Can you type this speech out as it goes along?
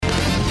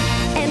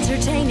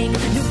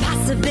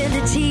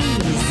possibilities.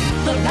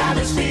 The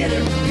Palace Theater,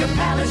 your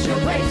palace, your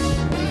place.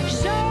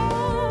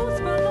 Shows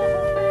for the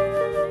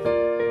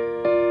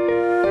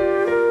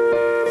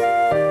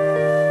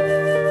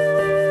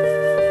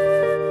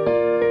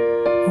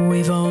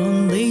We've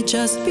only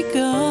just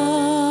begun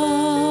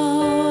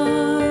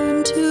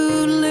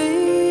to live.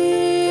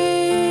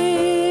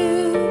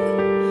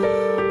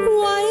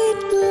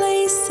 White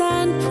lace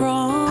and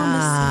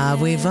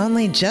promises. We've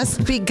only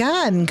just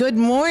begun. Good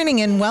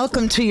morning and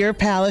welcome to Your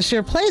Palace,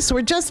 Your Place.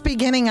 We're just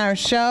beginning our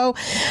show,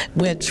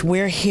 which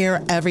we're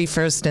here every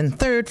first and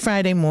third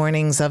Friday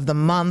mornings of the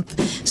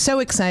month. So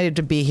excited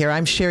to be here.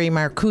 I'm Sherry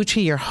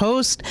Marcucci, your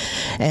host,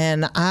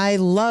 and I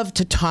love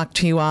to talk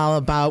to you all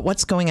about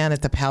what's going on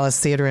at the Palace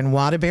Theater in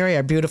Waterbury,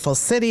 our beautiful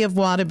city of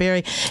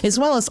Waterbury, as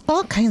well as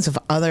all kinds of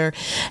other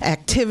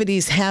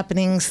activities,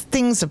 happenings,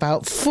 things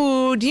about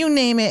food, you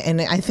name it. And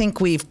I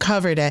think we've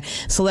covered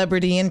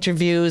celebrity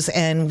interviews,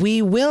 and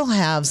we will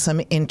have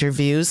some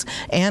interviews,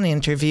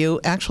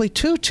 actually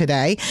two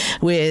today,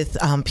 with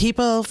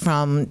people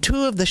from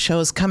two of the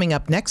shows coming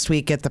up next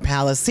week at the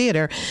Palace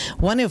Theater,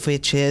 one of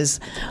which is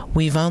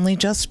We've Only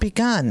Just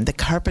Begun, The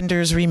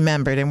Carpenters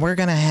Remembered. And we're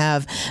going to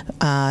have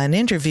an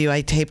interview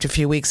I taped a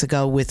few weeks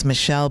ago with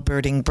Michelle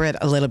Birding-Britt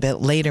a little bit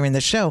later in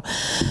the show.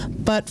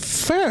 But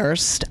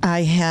first,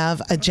 I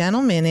have a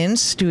gentleman in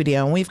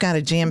studio, and we've got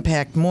a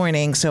jam-packed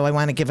morning, so I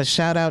want to give a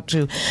shout-out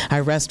to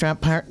our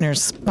restaurant partner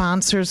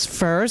sponsors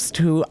first,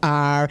 who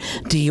are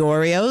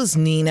Diorio's,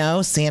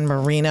 Nino, San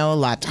Marino,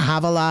 La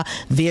Tavala,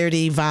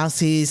 Verdi,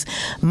 Vasi's,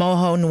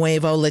 Mojo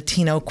Nuevo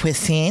Latino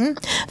Cuisine,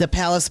 the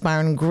Palace Bar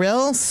and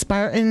Grill,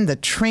 Spartan, the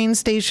train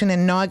station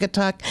in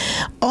Naugatuck,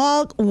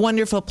 all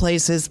wonderful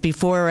places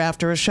before or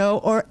after a show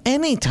or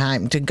any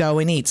time to go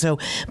and eat. So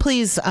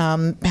please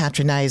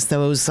patronize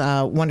those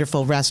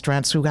wonderful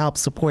restaurants who help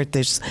support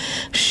this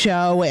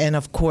show and,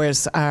 of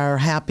course, are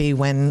happy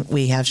when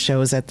we have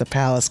shows at the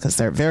Palace because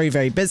they're very,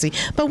 very busy.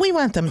 But we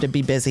want them to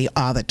be busy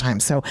all the time.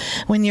 So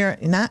when you're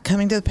not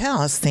coming to the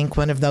Palace, think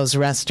one of those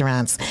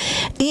restaurants.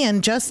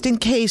 And just in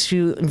case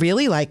you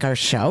really like our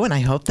show, and I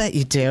hope that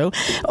you do,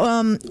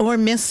 or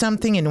miss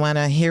something and want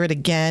to hear it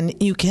again,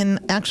 you can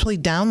actually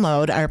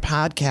download our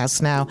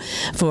podcast now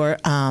for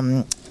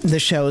the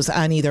shows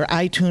on either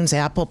iTunes,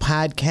 Apple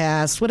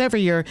Podcasts, whatever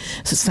your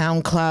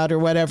SoundCloud or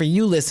whatever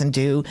you listen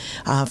to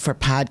for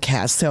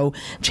podcasts. So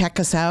check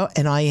us out,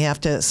 and all you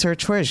have to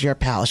search for is Your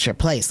Palace, Your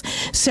Place.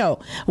 So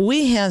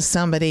we have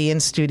somebody in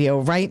studio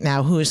right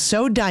now who is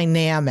so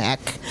dynamic.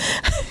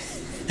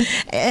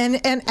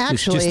 And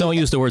actually, just don't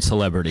use the word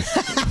celebrity.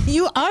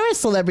 You are a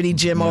celebrity,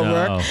 Jim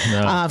O'Rourke,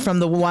 from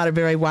the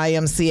Waterbury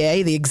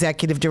YMCA, the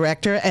executive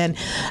director. And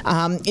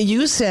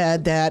you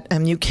said that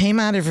you came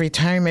out of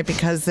retirement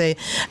because the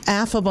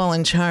affable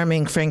and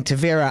charming Frank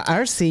Tavera,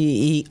 our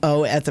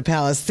CEO at the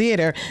Palace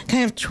Theater,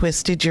 kind of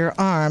twisted your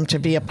arm to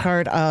be a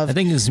part of. I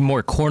think he's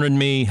more cornered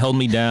me, held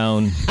me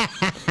down.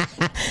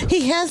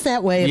 He has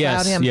that way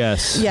about him.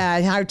 Yes.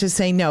 Yeah, hard to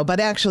say no.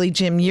 But actually,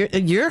 Jim,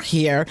 you're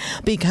here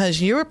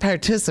because you're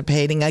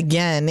participating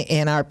again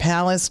in our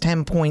Palace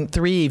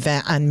 10.3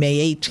 event on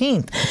May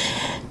 18th.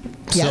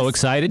 Yes. So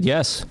excited,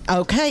 yes.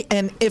 Okay,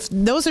 and if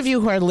those of you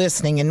who are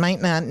listening and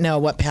might not know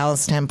what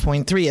Palace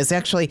 10.3 is,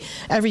 actually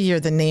every year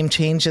the name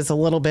changes a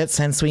little bit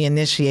since we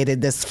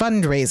initiated this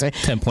fundraiser.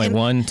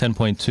 10.1,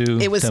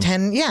 10.2. It was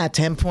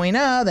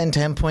 10.0, then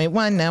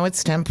 10.1, now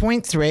it's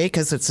 10.3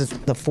 because it's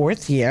the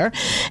fourth year.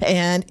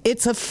 And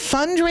it's a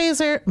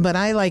fundraiser, but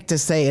I like to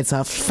say it's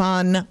a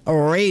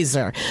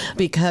fun-raiser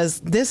because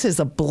this is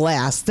a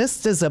blast.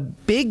 This is a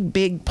big,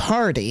 big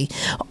party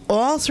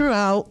all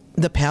throughout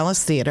the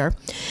Palace Theater,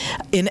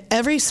 in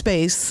every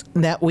space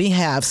that we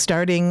have,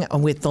 starting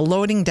with the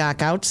loading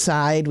dock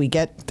outside. We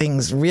get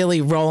things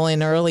really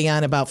rolling early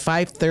on, about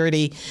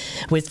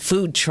 5:30, with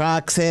food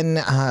trucks and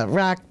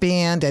rock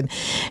band, and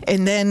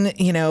then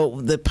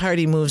the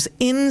party moves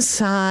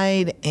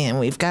inside, and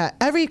we've got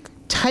every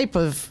type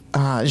of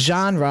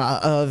genre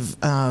of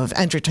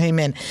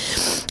entertainment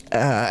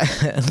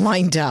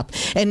lined up.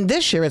 And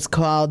this year it's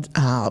called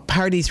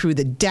Party Through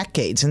the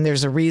Decades. And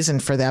there's a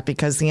reason for that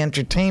because the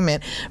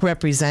entertainment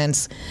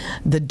represents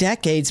the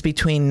decades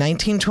between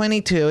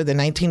 1922, the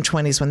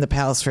 1920s when the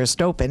Palace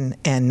first opened,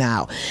 and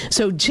now.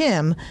 So,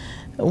 Jim,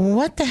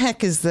 what the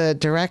heck is the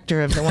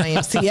director of the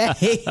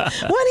YMCA?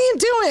 What are you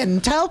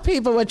doing? Tell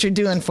people what you're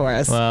doing for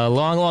us.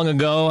 Long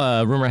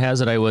ago, rumor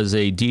has it I was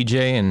a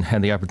DJ and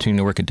had the opportunity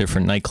to work at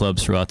different nightclubs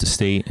throughout the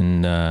state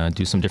and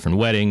do some different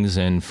weddings.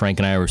 And Frank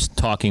and I were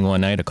talking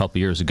one night a couple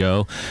years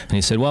ago, and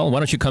he said, well, why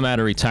don't you come out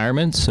of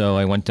retirement? So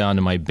I went down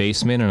to my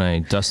basement and I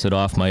dusted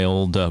off my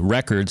old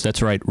records.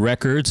 That's right,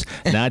 records,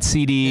 not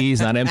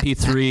CDs, not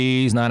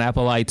MP3s, not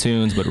Apple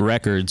iTunes, but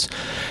records.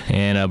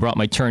 And I brought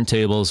my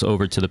turntables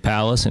over to the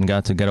Palace and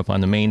got to to get up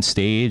on the main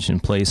stage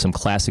and play some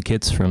classic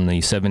hits from the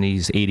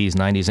 70s, 80s,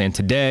 90s, and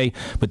today.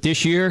 But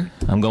this year,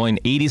 I'm going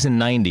 80s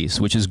and 90s,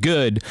 which is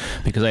good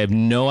because I have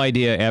no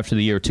idea after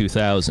the year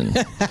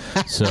 2000.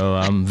 So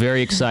I'm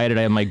very excited.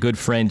 I have my good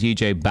friend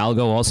DJ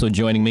Balgo also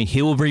joining me.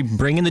 He will be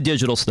bringing the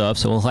digital stuff,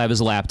 so we'll have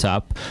his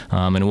laptop,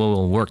 and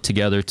we'll work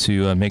together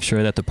to make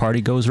sure that the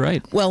party goes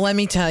right. Well, let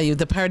me tell you,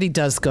 the party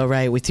does go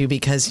right with you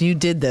because you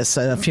did this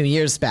a few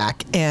years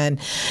back, and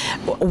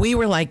we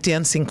were like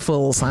dancing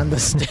fools on the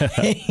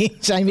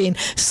stage. I mean,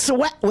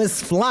 sweat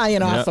was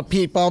flying off of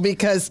people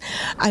because,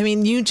 I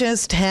mean, you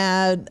just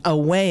had a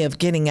way of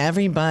getting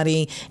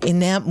everybody in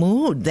that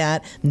mood,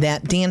 that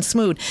dance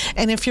mood.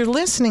 And if you're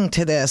listening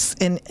to this,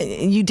 and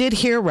you did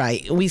hear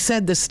right, we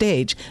said the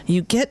stage,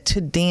 you get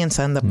to dance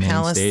on the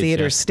Palace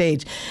Theater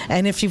stage.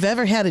 And if you've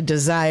ever had a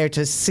desire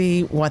to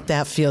see what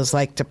that feels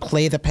like to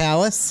play the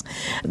Palace,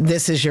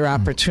 this is your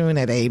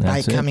opportunity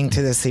by coming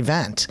to this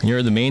event.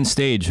 You're the main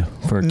stage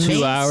for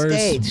 2 hours.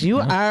 Stage. You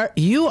are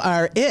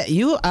it.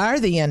 You are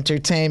the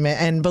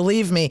entertainment. And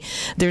believe me,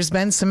 there's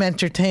been some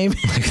entertainment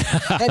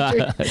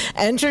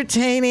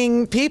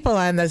entertaining people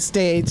on the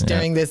stage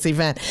during this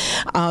event.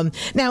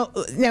 Now,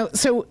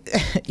 so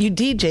you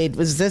DJ'd.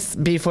 Was this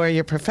before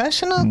your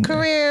professional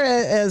career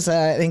as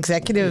an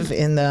executive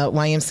in the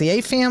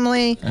YMCA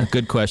family?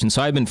 Good question.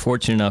 So I've been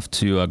fortunate enough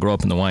to grow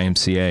up in the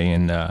YMCA,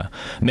 and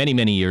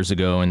many years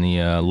ago in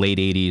the late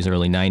 80s,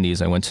 early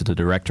 90s, I went to the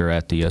director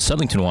at the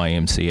Southington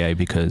YMCA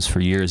because for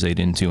years they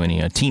didn't do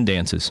any teen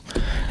dances.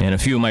 And a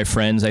few of my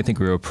friends, I think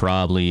we were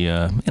probably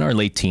in our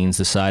late teens,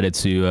 decided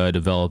to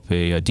develop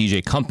a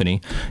DJ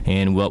company.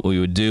 And what we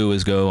would do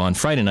is go on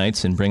Friday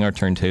nights and bring our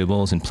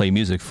turntables and play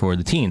music for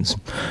the teens.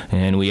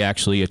 And we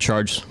actually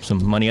charged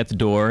some money at the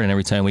door, and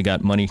every time we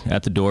got money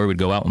at the door, we'd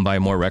go out and buy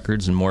more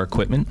records and more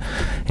equipment.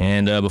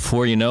 And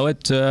before you know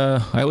it,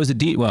 I was a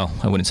DJ. Well,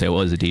 I wouldn't say I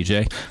was a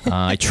DJ.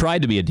 I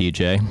tried to be a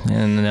DJ.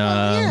 And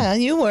yeah,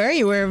 you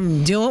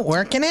were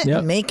working it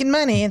and making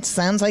money. It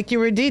sounds like you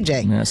were a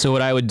DJ. Yeah, so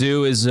what I would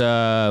do is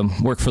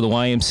work for the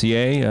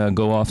YMCA,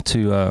 go off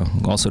to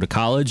also to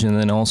college, and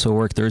then also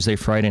work Thursday,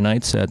 Friday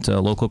nights at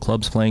local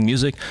clubs playing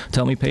music.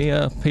 Tell me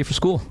pay for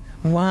school.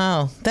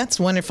 Wow, that's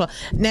wonderful.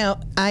 Now,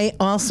 I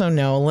also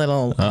know a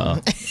little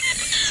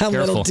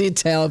little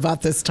detail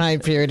about this time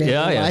period in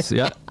your life.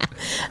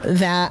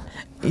 That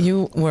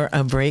you were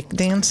a break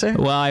dancer?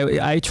 Well,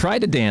 I tried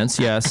to dance,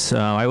 yes.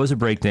 I was a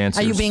break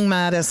dancer. Are you being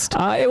modest?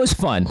 It was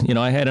fun. You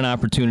know, I had an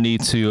opportunity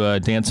to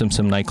dance in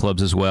some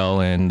nightclubs as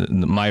well, and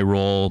my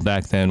role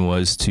back then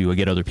was to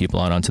get other people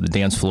out onto the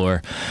dance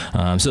floor.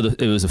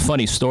 It was a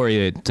funny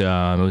story. It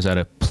was at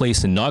a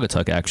place in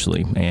Naugatuck,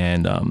 actually,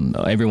 and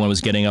everyone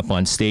was getting up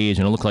on stage,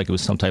 and it looked like it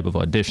was some type of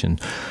audition.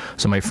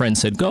 So my friend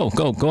said, go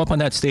up on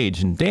that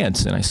stage and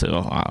dance. And I said,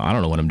 I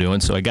don't know what I'm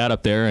doing. So I got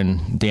up there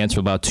and danced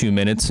for about 2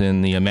 minutes,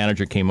 and the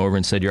manager came over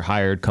and said, "You're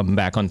hired. Come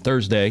back on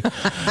Thursday."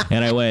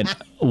 And I went,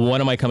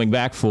 "What am I coming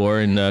back for?"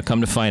 And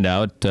come to find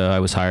out, I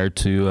was hired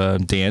to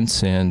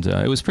dance, and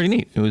it was pretty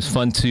neat. It was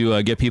fun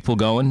to get people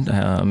going,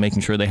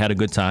 making sure they had a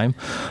good time.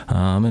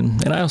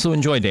 And I also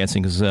enjoy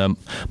dancing because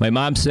my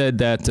mom said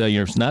that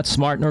you're not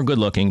smart nor good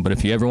looking, but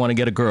if you ever want to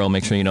get a girl,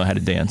 make sure you know how to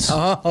dance.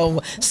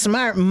 Oh,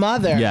 smart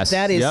mother. Yes.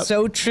 That is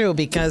so true,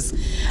 because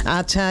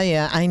I'll tell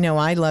you, I know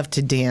I love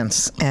to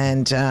dance,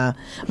 and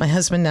my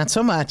husband not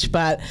so much,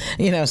 but,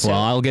 you know. So. Well,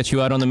 I'll get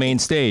you out on the main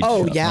stage.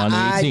 Oh, yeah. On the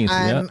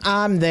 18th.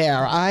 I'm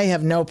there. I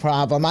have no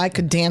problem. I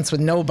could dance with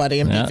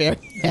nobody and be very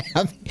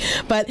happy.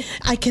 But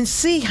I can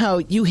see how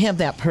you have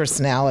that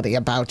personality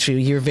about you.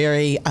 You're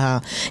very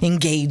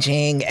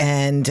engaging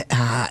and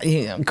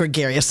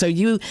gregarious. So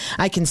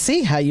I can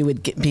see how you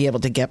would be able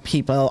to get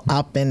people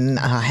up and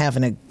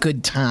having a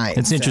good time.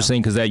 It's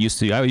interesting because I used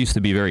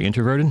to be very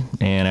introverted,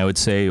 and I would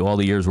say all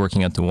the years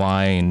working at the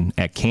Y and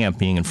at camp,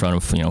 being in front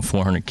of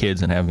 400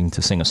 kids and having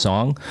to sing a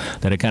song,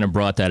 that it kind of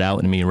brought that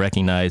out in me,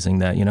 recognizing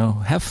that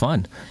have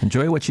fun,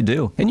 enjoy what you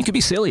do, and you can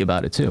be silly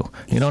about it too.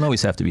 You don't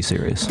always have to be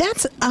serious.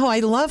 I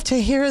love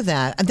to hear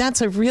that.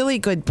 That's a really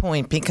good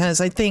point,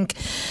 because I think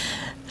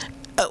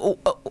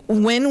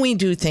when we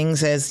do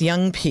things as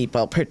young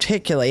people,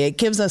 particularly, it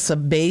gives us a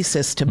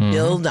basis to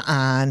build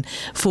on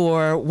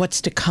for what's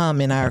to come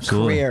in our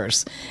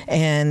careers.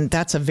 And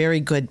that's a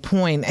very good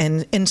point.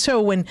 And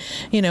so when,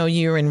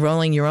 you're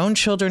enrolling your own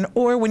children,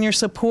 or when you're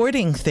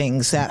supporting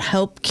things that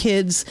help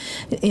kids,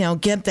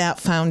 get that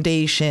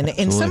foundation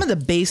in some of the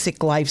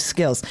basic life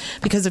skills.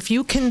 Because if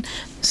you can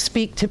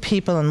speak to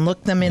people and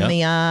look them in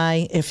the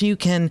eye, if you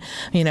can,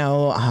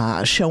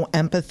 show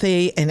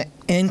empathy and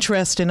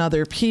interest in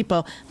other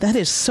people, that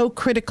is so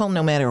critical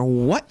no matter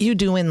what you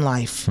do in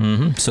life.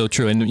 Mm-hmm. So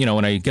true. And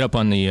when I get up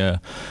on the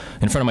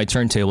in front of my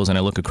turntables and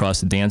I look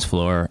across the dance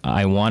floor,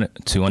 I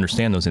want to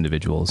understand those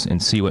individuals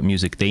and see what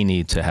music they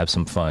need to have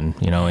some fun,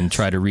 and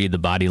try to read the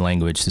body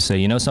language to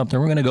say, something,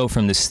 we're going to go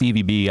from the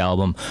Stevie B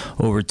album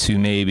over to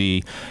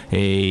maybe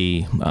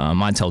a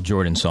Montel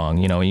Jordan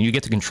song, and you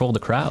get to control the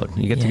crowd.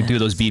 You get to do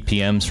those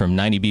BPMs from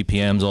 90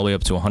 BPMs all the way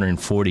up to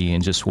 140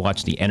 and just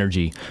watch the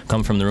energy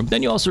come from the room.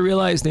 Then you also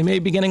realize they may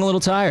be getting a little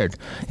tired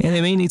and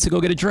they may need to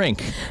go get a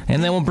drink,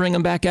 and then we'll bring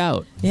them back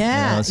out.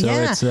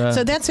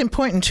 So that's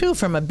important too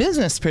from a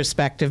business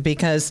perspective,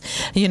 because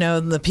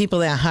the people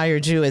that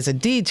hired you as a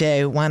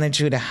DJ wanted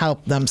you to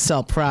help them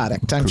sell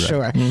product, I'm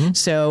sure.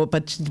 So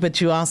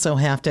but you also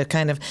have to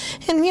kind of,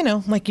 and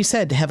like you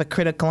said, have a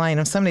critical eye.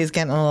 If somebody's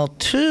getting a little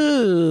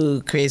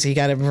too crazy, you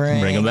got to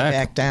bring them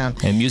back down.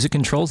 And music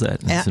controls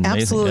that. It's amazing.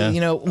 Absolutely.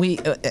 We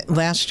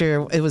last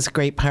year it was a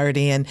great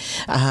party, and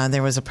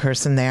there was a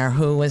person there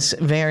who was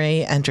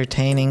very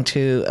entertaining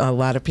to a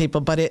lot of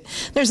people. But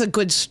there's a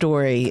good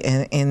story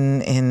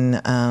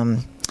in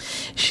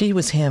she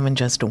was having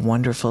just a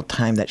wonderful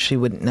time that she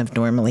wouldn't have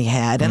normally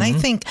had. And I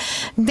think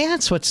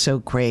that's what's so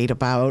great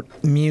about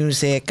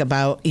music,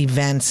 about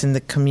events in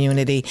the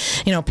community.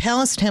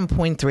 Palace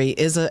 10.3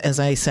 is, as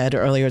I said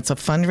earlier, it's a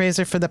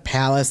fundraiser for the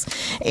Palace.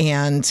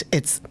 And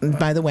it's,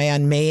 by the way,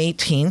 on May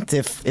 18th,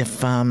 if you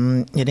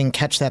didn't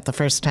catch that the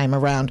first time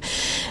around,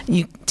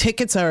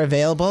 tickets are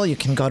available. You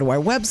can go to our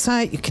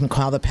website. You can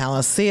call the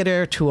Palace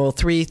Theater,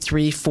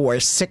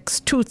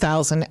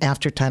 203-346-2000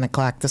 after 10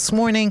 o'clock this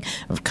morning.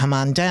 Come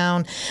on down.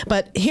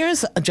 But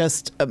here's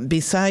just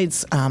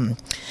besides Jim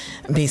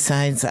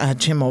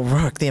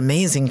O'Rourke, the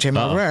amazing Jim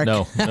O'Rourke.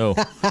 No.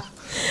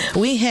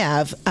 We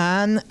have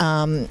on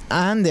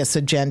this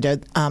agenda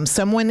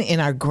someone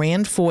in our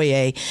grand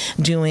foyer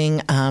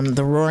doing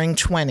the Roaring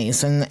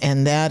Twenties,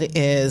 and that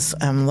is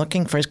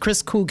looking for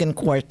Chris Coogan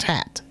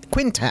Quintet,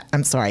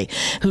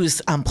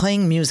 who's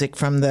playing music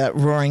from the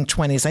Roaring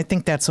Twenties. I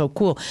think that's so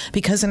cool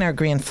because in our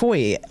grand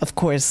foyer, of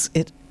course,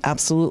 it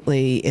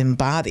absolutely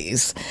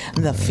embodies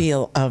the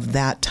feel of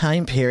that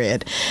time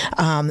period.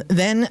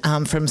 Then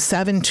from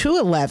 7 to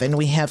 11,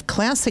 we have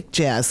classic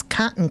jazz,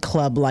 Cotton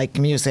Club-like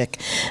music,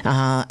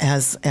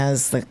 as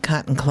the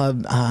Cotton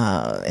Club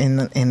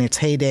in its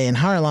heyday in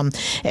Harlem,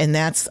 and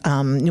that's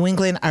New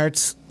England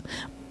Arts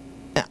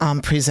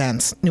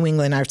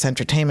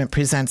Entertainment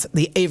presents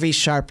the Avery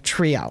Sharp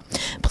Trio,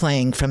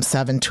 playing from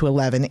 7 to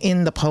 11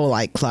 in the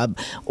Polite Club,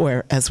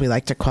 or as we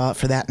like to call it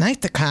for that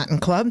night, the Cotton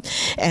Club.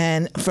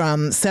 And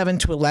from 7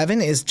 to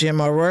 11 is Jim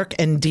O'Rourke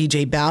and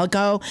DJ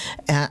Balgo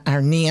at our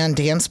Neon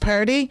Dance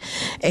Party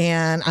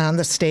and on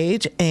the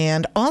stage.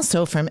 And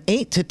also from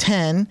 8 to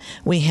 10,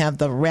 we have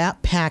the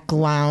Rat Pack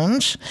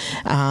Lounge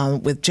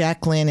with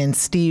Jacqueline and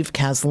Steve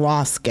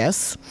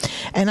Kozlowskis.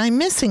 And I'm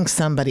missing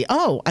somebody.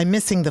 I'm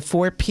missing the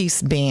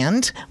four-piece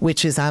band,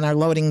 which is on our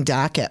loading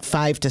dock at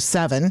 5 to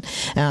 7,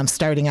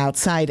 starting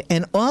outside.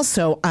 And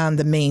also on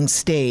the main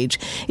stage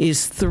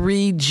is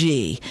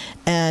 3G.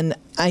 And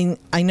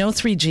I know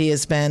 3G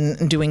has been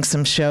doing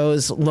some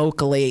shows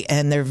locally,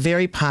 and they're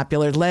very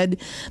popular. The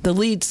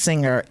lead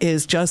singer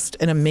is just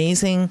an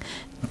amazing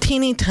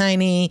teeny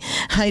tiny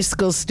high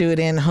school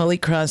student, Holy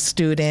Cross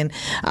student,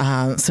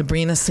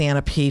 Sabrina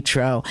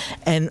Santapietro.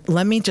 And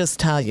let me just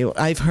tell you,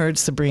 I've heard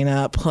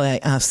Sabrina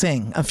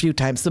sing a few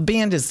times. The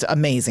band is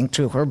amazing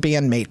too, her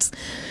bandmates.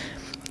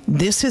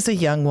 This is a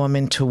young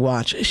woman to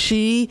watch.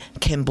 She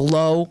can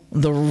blow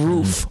the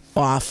roof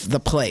off the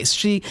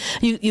place.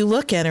 You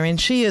look at her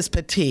and she is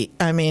petite.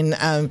 I mean,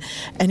 and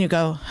you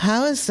go,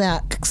 how is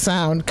that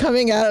sound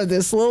coming out of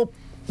this little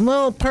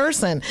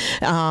person,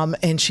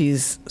 and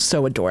she's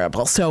so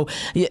adorable. So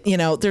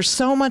there's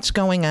so much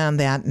going on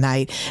that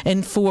night,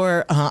 and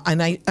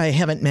and I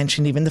haven't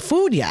mentioned even the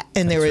food yet,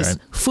 and there is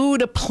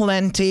food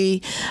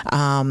aplenty.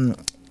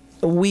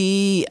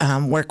 We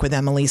work with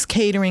Emily's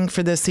Catering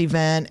for this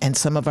event and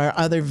some of our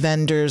other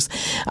vendors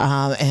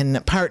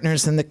and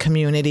partners in the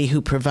community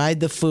who provide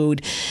the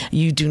food.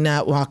 You do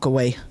not walk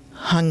away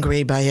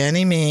hungry by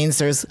any means.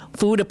 There's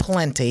food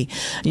aplenty.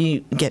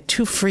 You get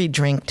 2 free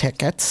drink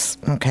tickets.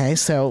 Okay,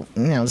 so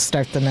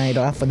start the night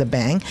off with a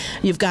bang.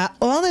 You've got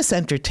all this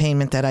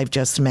entertainment that I've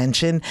just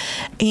mentioned,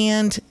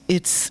 and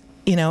it's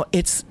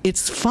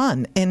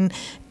fun. And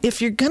if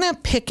you're going to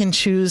pick and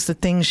choose the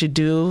things you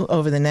do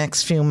over the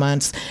next few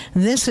months,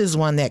 this is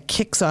one that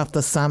kicks off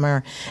the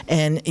summer,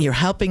 and you're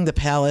helping the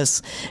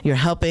Palace. You're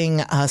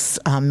helping us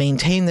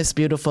maintain this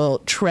beautiful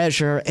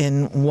treasure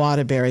in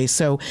Waterbury.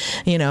 So,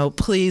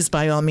 please,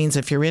 by all means,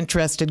 if you're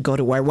interested, go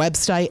to our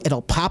website.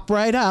 It'll pop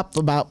right up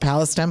about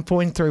Palace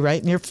 10.3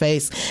 right in your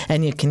face,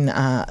 and you can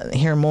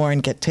hear more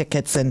and get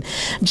tickets. And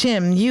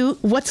Jim,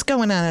 what's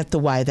going on at the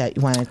Y that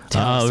you want to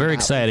tell us Very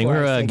about exciting.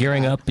 We're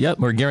gearing up. Yep,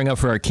 we're gearing up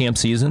for our camp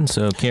season.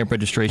 So camp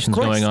registrations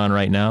Of course. going on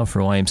right now for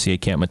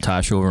YMCA Camp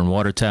Matasha over in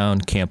Watertown,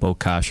 Camp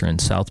Okasha in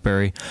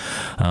Southbury.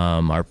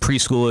 Our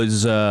preschool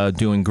is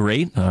doing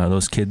great.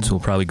 Those kids will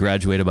probably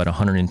graduate about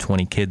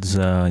 120 kids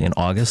in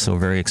August, so we're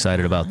very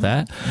excited about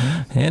that.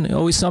 And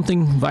always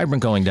something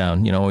vibrant going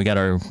down. You know, we got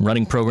our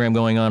running program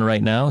going on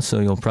right now, so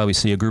you'll probably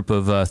see a group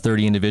of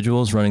 30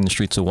 individuals running the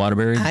streets of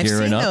Waterbury, I've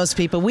gearing seen up. those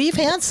people. We've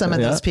had some of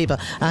Yeah. those people.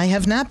 I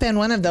have not been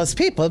one of those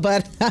people,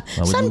 but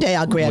someday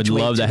I'll graduate.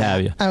 Would love to that.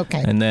 have you.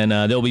 Okay. And then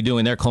they'll be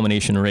doing their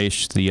culmination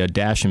race, the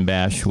Dash and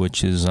Bash,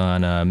 which is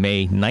on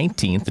May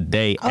 19th, the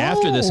day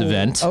after this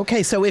event.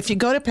 Okay, so if you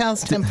go to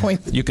Palestine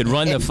Point You could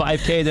run the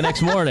 5K the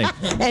next morning.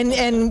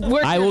 and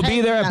work I will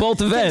be there at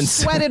both events.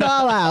 Sweat it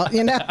all out,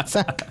 you know.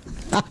 So,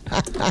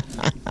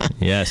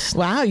 Yes.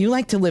 wow, you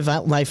like to live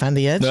out life on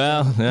the edge.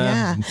 Well,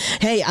 Yeah.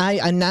 Hey,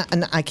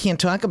 I can't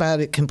talk about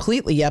it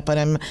completely yet, but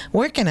I'm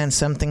working on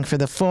something for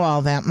the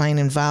fall that might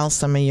involve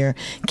some of your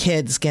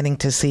kids getting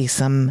to see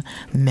some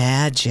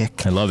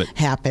magic. I love it.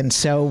 Happen.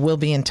 So we'll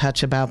be in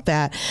touch about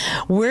that.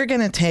 We're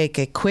going to take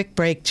a quick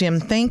break. Jim,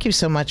 thank you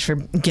so much for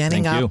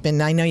getting Thank up. you.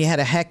 And I know you had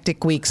a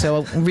hectic week,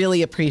 so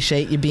really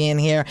appreciate you being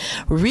here.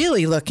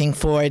 Really looking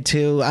forward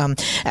to,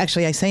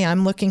 actually, I say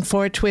I'm looking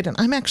forward to it, and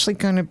I'm actually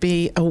going to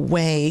be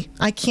away.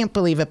 I can't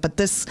believe it, but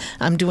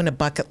I'm doing a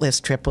bucket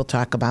list trip. We'll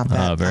talk about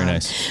that. Oh, very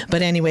nice.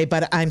 But anyway,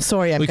 I'm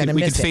sorry I'm going to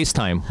We miss could it.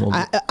 FaceTime.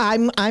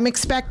 I'm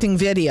expecting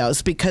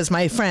videos because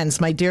my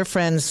dear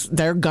friends,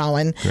 they're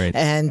going. Great.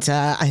 And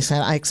I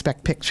said I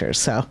expect pictures.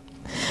 So,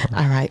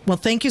 all right. Well,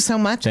 thank you so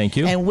much. Thank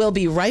you. And we'll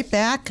be right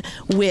back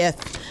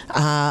with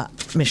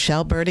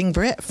Michelle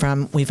Birding-Britt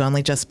from We've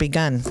Only Just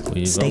Begun.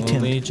 Stay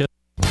tuned.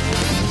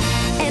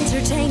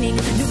 Entertaining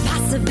new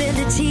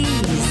possibilities.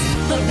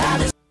 The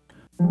Palace.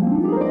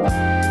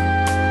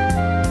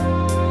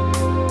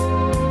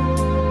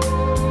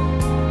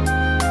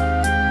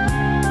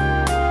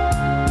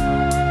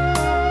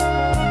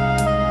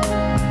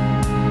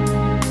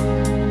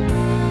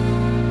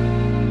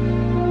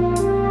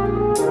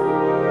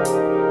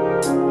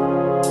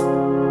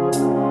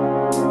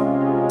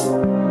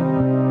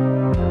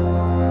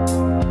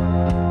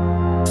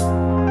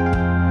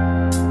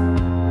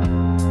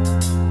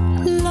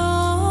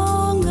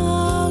 Long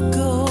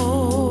ago,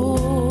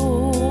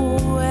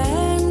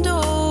 and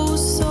oh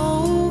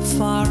so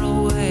far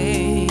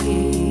away,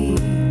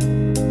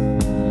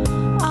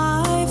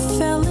 I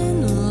fell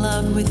in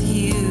love with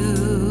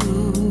you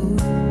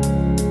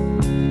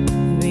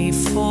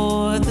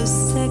before the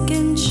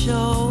second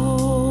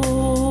show.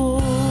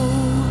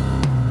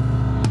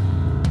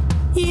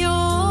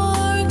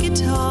 Your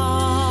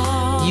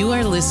guitar. You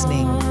are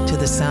listening to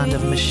the sound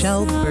of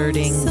Michelle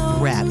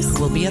Birding-Britt,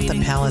 who will be at the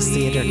Palace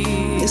Theater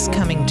this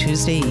coming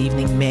Tuesday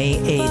evening, May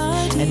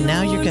 8th. And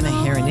now you're going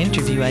to hear an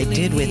interview I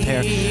did with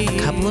her a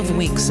couple of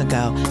weeks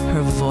ago.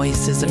 Her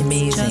voice is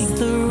amazing,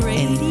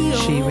 and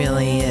she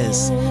really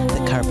is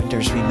the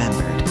Carpenters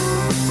Remembered.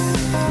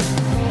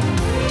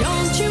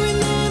 Don't you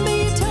remember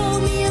you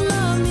told me you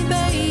loved me,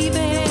 baby?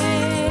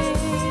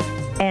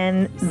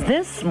 And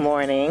this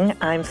morning,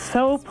 I'm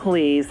so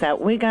pleased that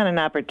we got an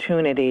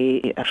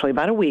opportunity, actually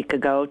about a week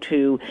ago,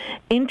 to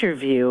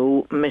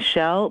interview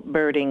Michelle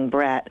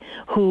Birding-Britt,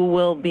 who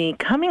will be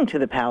coming to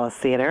the Palace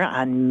Theater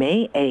on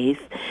May 8th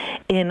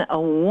in a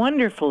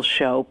wonderful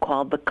show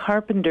called The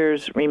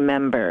Carpenters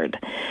Remembered.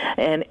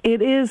 And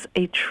it is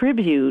a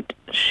tribute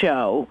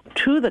show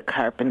to the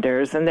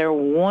Carpenters and their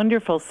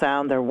wonderful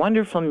sound, their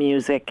wonderful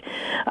music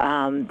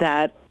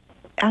that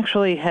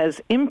actually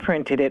has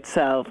imprinted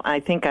itself,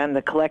 I think, on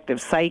the collective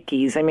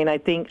psyches. I mean, I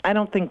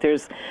don't think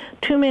there's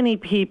too many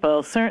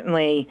people,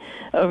 certainly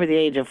over the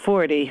age of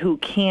 40, who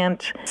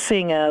can't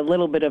sing a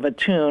little bit of a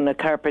tune, a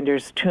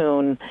Carpenter's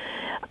tune,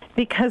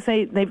 because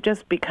they've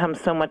just become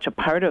so much a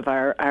part of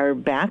our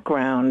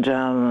background,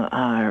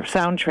 our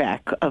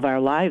soundtrack of our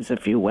lives,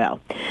 if you will.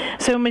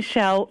 So,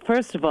 Michelle,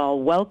 first of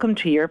all, welcome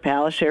to Your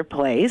Palace, Your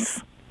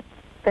Place.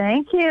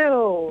 Thank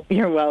you.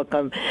 You're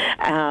welcome.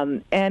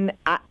 And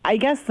I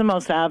guess the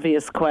most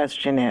obvious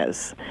question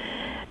is,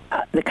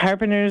 the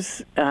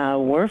Carpenters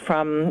were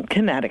from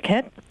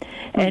Connecticut,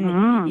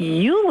 and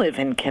you live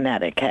in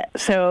Connecticut.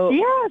 So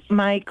Yes.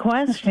 my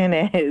question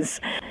is,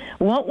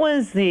 what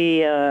was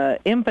the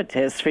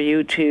impetus for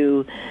you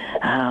to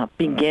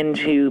begin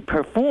to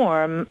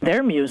perform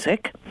their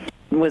music?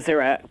 Was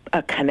there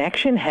a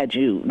connection? Had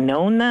you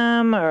known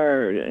them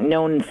or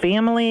known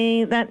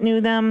family that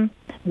knew them?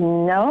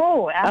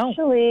 No,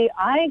 actually,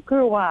 I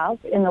grew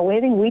up in the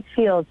waving wheat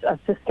fields of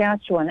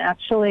Saskatchewan.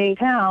 Actually,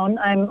 town,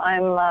 I'm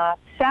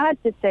sad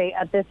to say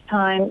at this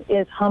time,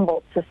 is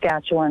Humboldt,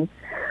 Saskatchewan,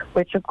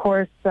 which, of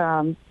course,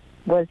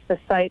 was the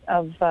site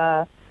of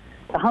the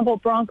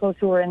Humboldt Broncos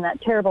who were in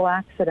that terrible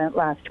accident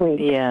last week.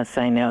 Yes,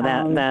 I know.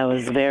 That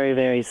was very,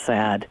 very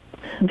sad.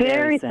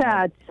 Very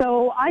sad.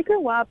 So I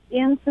grew up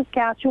in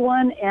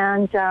Saskatchewan,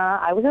 and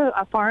I was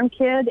a farm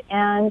kid.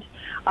 And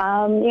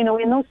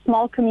in those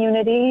small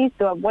communities,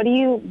 what do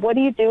you do? What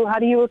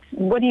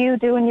do you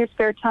do in your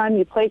spare time?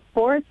 You play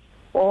sports,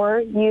 or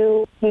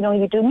you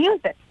do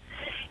music.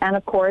 And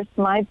of course,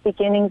 my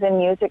beginnings in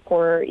music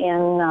were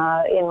in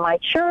my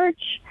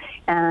church,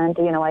 and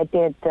I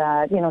did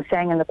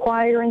sang in the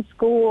choir in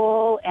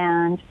school,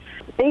 and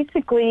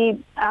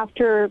basically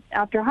after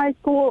high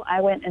school,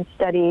 I went and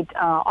studied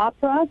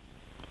opera,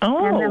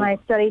 and then I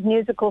studied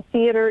musical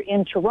theater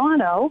in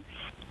Toronto.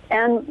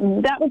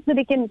 And that was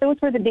those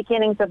were the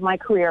beginnings of my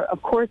career.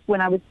 Of course,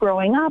 when I was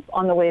growing up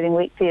in the Waving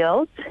Wheat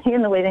Fields,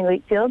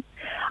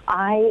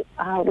 I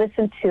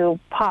listened to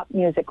pop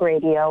music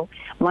radio.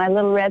 My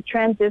little red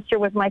transistor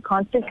was my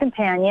constant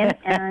companion,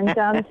 and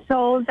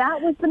so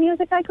that was the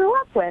music I grew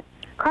up with.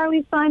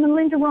 Carly Simon,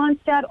 Linda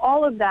Ronstadt,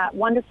 all of that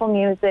wonderful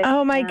music.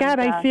 Oh, my God,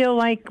 I feel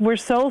like we're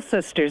soul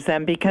sisters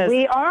then, because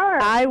we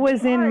are. I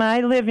was in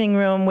my living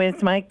room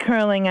with my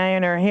curling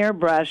iron or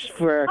hairbrush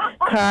for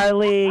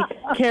Carly,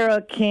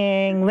 Carole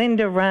King,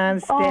 Linda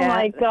Ronstadt, oh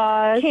my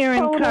gosh,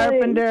 Karen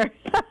Carpenter.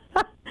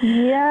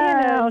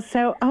 Yeah.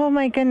 So oh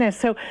my goodness.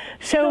 So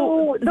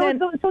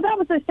that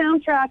was the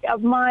soundtrack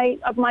of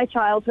my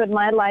childhood,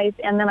 my life,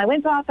 and then I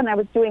went off and I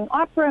was doing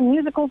opera,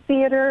 musical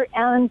theater,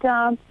 and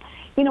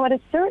at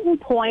a certain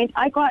point,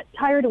 I got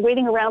tired of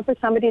waiting around for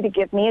somebody to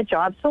give me a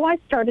job, so I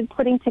started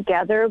putting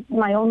together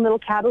my own little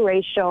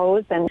cabaret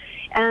shows,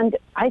 and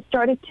I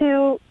started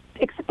to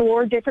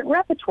explore different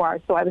repertoire.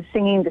 So I was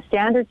singing the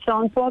standard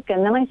songbook,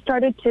 and then I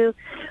started to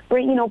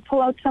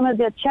pull out some of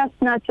the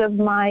chestnuts of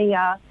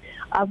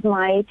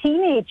my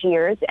teenage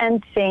years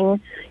and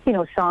sing,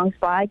 songs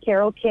by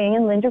Carole King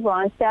and Linda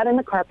Ronstadt and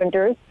the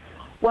Carpenters.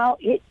 Well,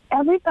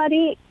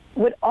 everybody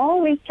would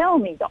always tell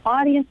me, the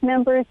audience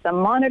members, the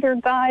monitor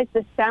guys,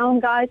 the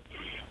sound guys,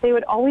 they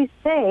would always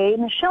say,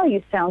 Michelle,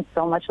 you sound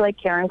so much like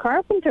Karen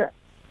Carpenter.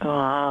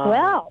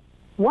 Well,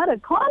 what a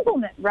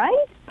compliment,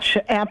 right?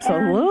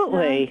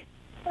 Absolutely.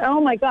 And, oh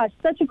my gosh,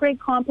 such a great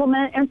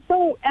compliment. And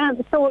so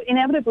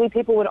inevitably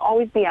people would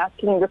always be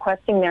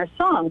requesting their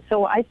songs.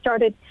 So I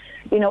started,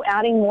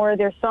 adding more of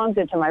their songs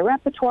into my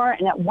repertoire.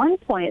 And at one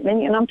point,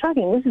 and I'm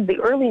talking, this is the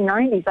early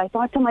 90s, I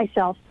thought to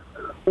myself,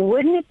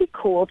 wouldn't it be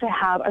cool to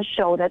have a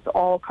show that's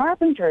all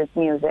Carpenter's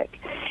music?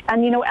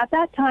 And, at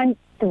that time,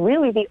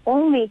 really the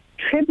only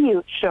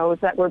tribute shows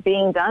that were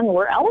being done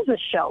were Elvis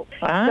shows.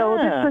 So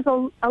this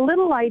was a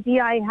little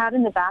idea I had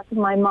in the back of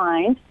my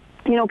mind,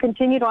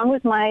 continued on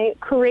with my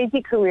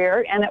crazy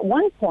career. And at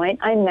one point,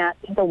 I met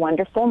the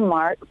wonderful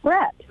Mark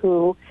Brett,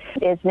 who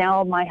is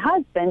now my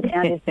husband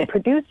and is the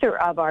producer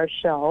of our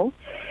show.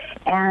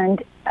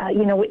 And,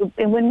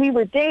 when we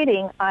were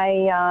dating,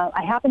 I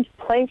happened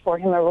to play for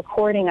him a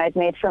recording I'd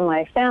made for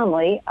my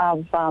family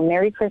of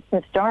Merry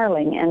Christmas,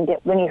 Darling. And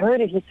when he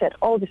heard it, he said,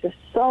 oh, this is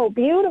so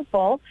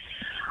beautiful.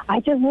 I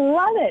just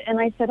love it. And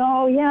I said,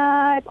 oh,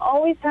 yeah, I've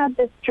always had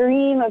this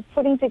dream of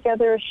putting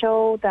together a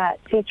show that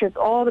features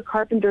all the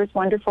Carpenters'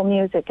 wonderful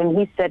music. And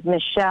he said,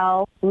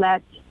 Michelle,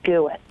 let's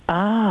do it.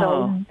 Oh.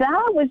 So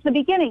that was the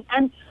beginning.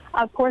 And,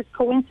 of course,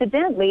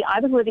 coincidentally,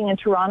 I was living in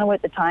Toronto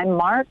at the time.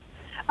 Mark,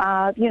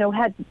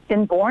 had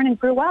been born and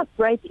grew up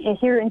right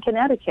here in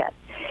Connecticut.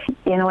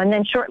 And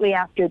then shortly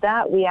after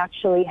that, we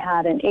actually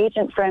had an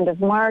agent friend of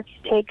Mark's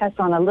take us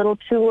on a little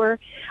tour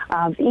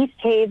of East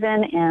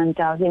Haven and,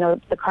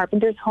 the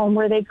Carpenters' home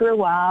where they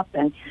grew up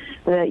and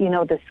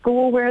the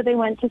school where they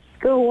went to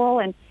school.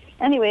 And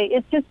anyway,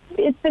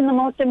 it's been the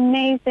most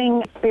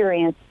amazing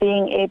experience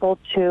being able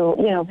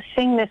to,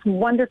 sing this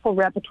wonderful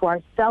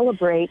repertoire,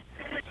 celebrate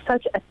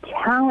such a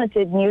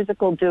talented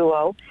musical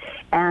duo,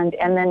 and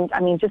then,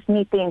 just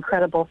meet the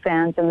incredible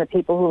fans and the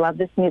people who love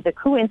this music,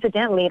 who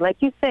incidentally, like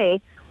you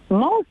say,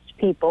 most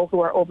people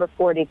who are over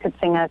 40 could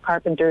sing a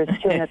Carpenter's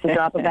tune at the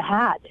drop of a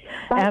hat.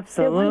 But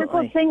absolutely. The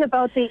wonderful thing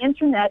about the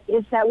internet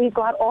is that we've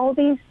got all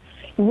these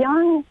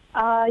young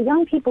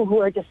people who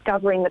are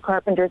discovering the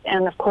Carpenters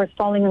and, of course,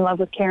 falling in love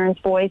with Karen's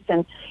voice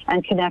and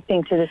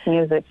connecting to this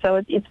music.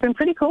 So it's been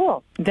pretty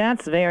cool.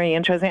 That's very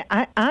interesting.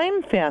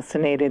 I'm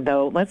fascinated,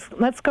 though.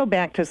 Let's go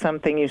back to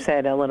something you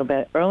said a little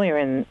bit earlier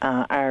in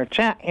our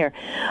chat here,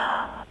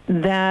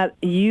 that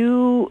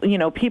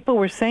people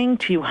were saying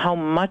to you how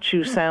much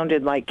you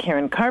sounded like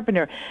Karen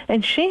Carpenter,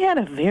 and she had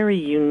a very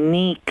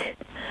unique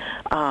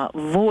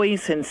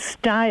voice and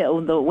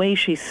style, the way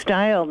she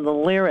styled the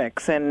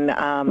lyrics, and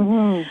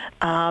the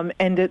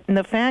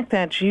fact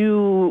that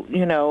you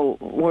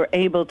were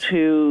able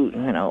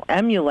to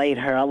emulate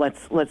her,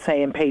 let's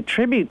say, and pay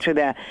tribute to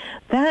that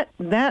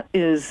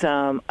is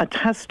a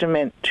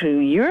testament to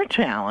your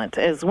talent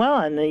as well.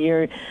 And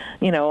you're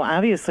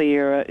obviously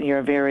you're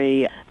a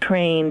very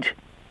trained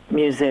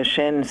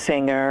musician,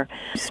 singer,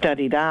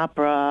 studied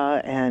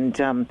opera,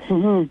 and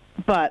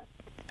but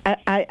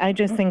I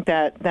just think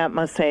that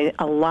must say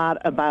a lot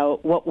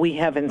about what we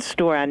have in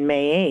store on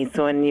May 8th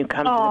when you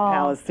come to the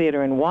Palace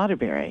Theater in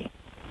Waterbury.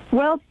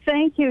 Well,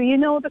 thank you. You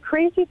know, the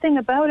crazy thing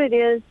about it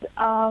is,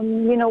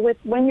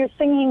 when you're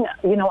singing,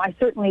 I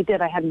certainly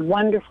did. I had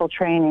wonderful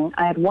training.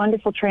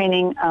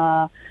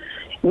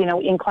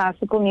 In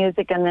classical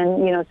music, and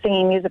then,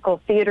 singing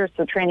musical theater,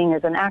 so training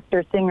as an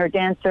actor, singer,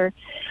 dancer.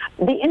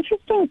 The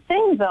interesting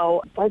thing,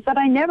 though, was that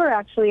I never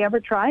actually ever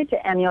tried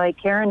to emulate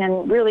Karen,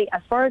 and really,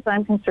 as far as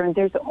I'm concerned,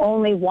 there's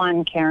only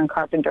one Karen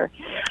Carpenter.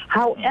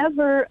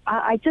 However,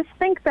 I just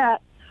think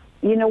that,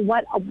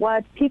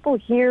 what people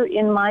hear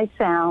in my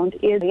sound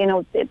is,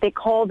 they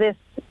call this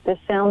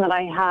sound that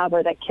I have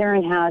or that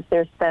Karen has,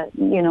 there's that,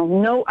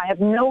 I have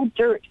no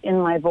dirt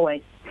in my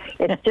voice.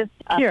 It's just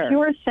a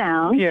pure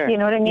sound, Pure. You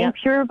know what I mean? Yep.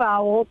 Pure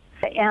vowels.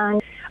 And,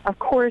 of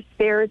course,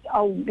 there's,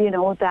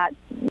 the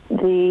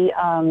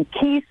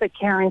keys that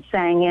Karen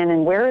sang in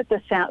and where the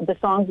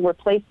songs were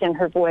placed in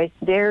her voice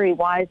very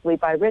wisely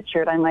by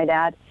Richard, I might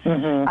add,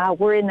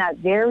 were in that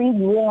very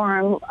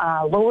warm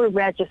lower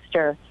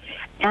register.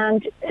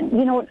 And,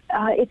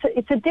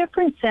 it's a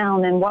different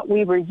sound than what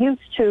we were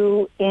used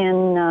to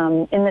in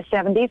the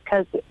 70s,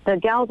 because the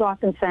gals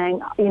often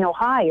sang,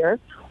 higher,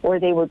 or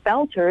they were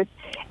belters,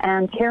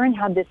 and Karen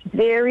had this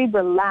very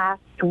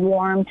relaxed,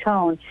 warm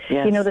tone.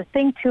 Yes. The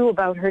thing, too,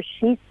 about her,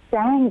 she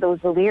sang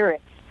those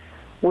lyrics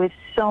with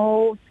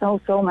so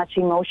much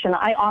emotion.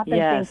 I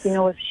often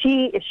think,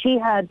 if she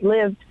had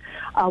lived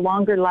a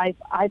longer life,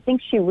 I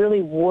think she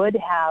really would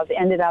have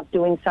ended up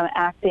doing some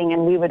acting,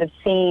 and we would have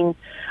seen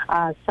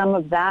some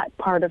of that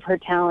part of her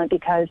talent,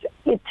 because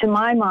to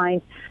my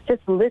mind,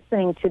 just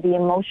listening to the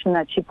emotion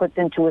that she puts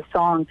into a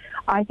song,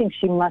 I think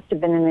she must have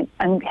been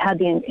had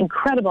the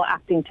incredible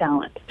acting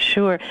talent.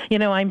 Sure.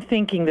 I'm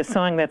thinking the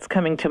song that's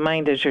coming to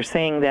mind as you're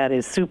saying that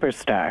is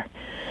Superstar.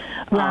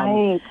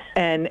 Right.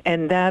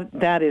 And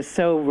that is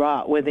so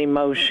wrought with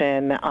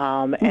emotion,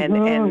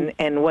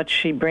 and what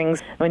she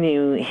brings when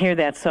you hear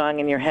that song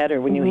in your head,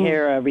 or when you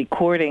hear a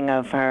recording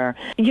of her.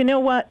 You know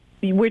what?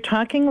 We're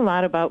talking a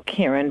lot about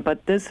Karen,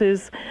 but this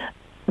is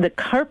the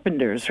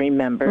Carpenters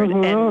remembered,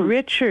 and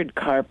Richard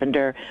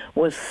Carpenter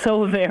was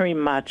so very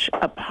much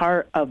a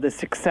part of the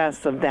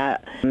success of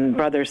that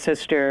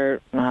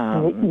brother-sister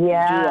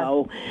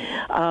duo.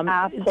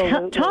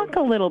 Absolutely. Talk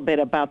a little bit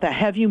about that.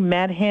 Have you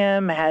met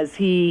him? Has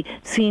he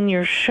seen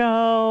your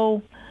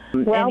show?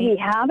 Well, we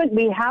haven't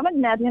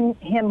met him.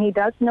 He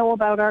does know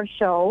about our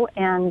show,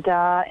 and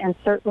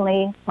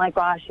certainly, my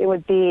gosh, it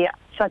would be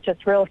such a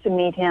thrill to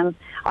meet him.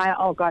 I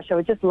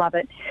would just love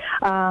it.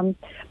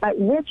 But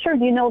Richard,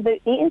 the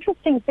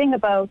interesting thing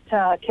about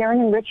Karen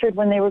and Richard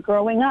when they were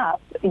growing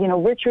up,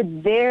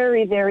 Richard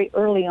very, very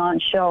early on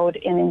showed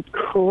an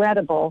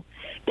incredible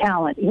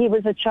talent. He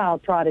was a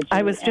child prodigy.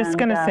 I was just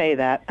going to say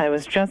that.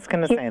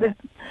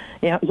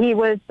 Yeah. He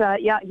was,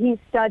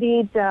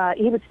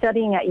 he was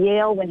studying at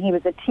Yale when he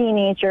was a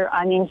teenager.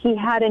 I mean, he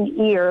had an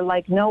ear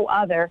like no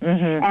other.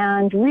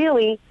 And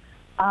really,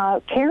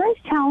 Karen's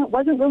talent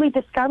wasn't really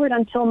discovered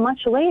until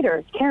much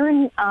later.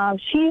 Karen,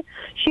 she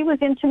was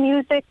into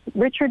music.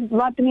 Richard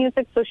loved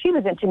music, so she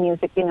was into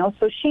music,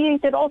 So she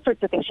did all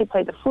sorts of things. She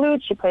played the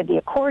flute. She played the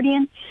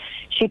accordion.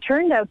 She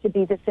turned out to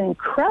be this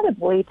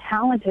incredibly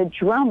talented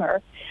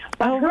drummer.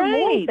 But her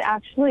voice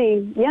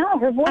actually,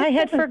 her voice. I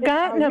had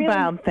forgotten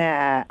about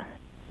that.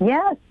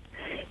 Yes.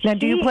 Now,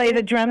 do you play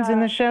the drums in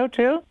the show,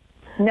 too?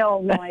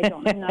 No, I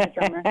don't. I'm not a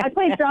drummer. I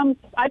play drums.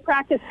 I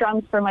practice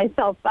drums for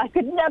myself. I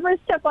could never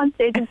step on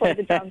stage and play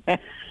the drums.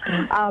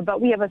 But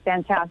we have a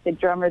fantastic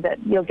drummer that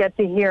you'll get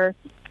to hear.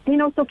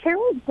 So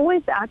Karen's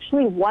voice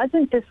actually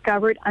wasn't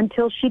discovered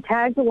until she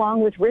tagged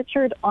along with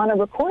Richard on a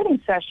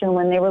recording session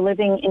when they were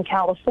living in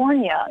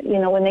California.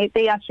 When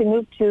they actually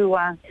moved to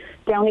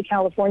Downey,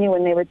 California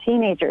when they were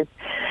teenagers.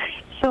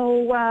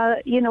 So,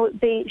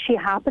 she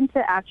happened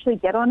to actually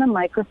get on a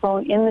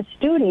microphone in the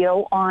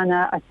studio on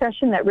a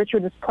session that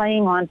Richard was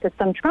playing on for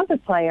some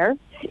trumpet player.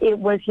 It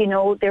was,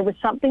 there was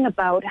something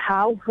about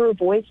how her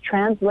voice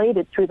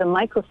translated through the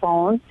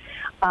microphone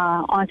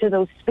onto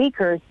those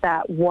speakers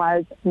that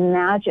was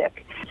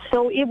magic.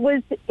 So it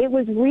was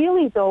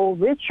really, though,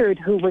 Richard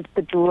who was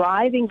the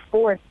driving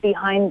force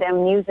behind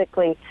them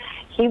musically.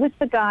 He was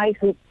the guy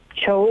who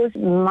chose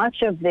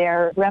much of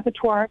their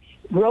repertoire,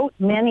 wrote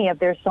many of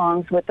their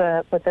songs with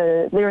a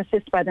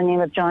lyricist by the name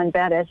of John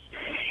Bettis,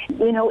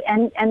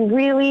 and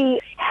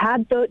really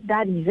had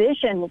that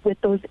vision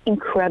with those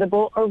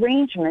incredible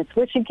arrangements,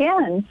 which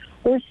again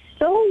were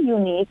so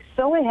unique,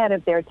 so ahead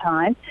of their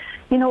time.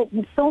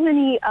 So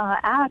many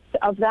acts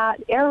of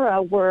that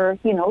era were,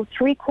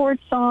 3-chord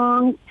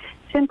songs,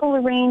 simple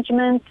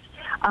arrangements,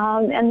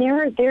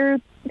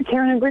 and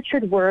Karen and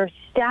Richard were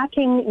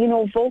stacking,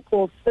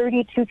 vocals,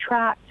 32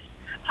 tracks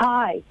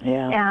high,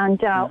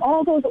 and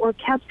all those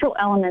orchestral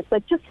elements.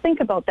 Like, just think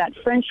about that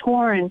French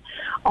horn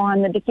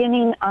on the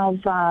beginning of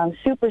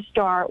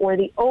Superstar, or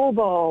the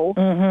oboe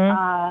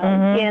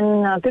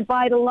in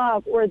Goodbye to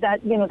Love, or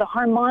that, the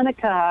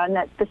harmonica and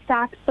the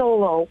sax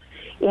solo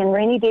in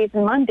Rainy Days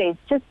and Mondays.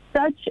 Just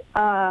such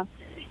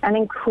an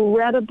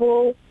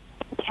incredible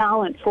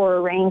talent for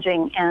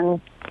arranging,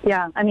 and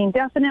Yeah, I mean,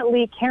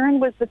 definitely Karen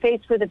was the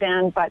face for the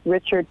band, but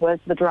Richard was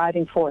the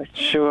driving force.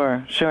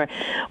 Sure.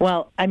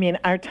 Well, I mean,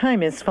 our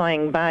time is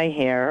flying by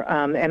here,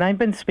 and I've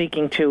been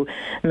speaking to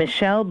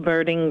Michelle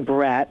Birding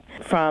Brett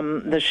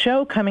from the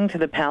show coming to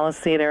the Palace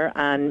Theater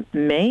on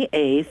May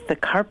 8th, The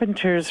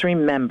Carpenters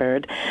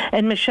Remembered.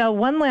 And Michelle,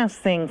 one last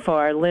thing for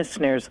our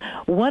listeners.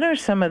 What are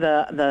some of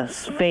the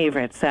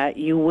favorites that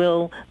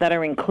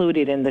are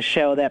included in the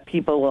show that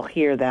people will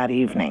hear that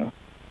evening?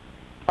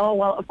 Oh,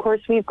 well, of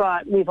course, We've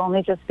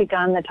Only Just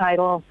Begun, the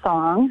title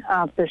song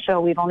of the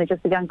show. We've Only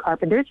Just Begun,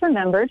 Carpenters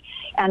Remembered.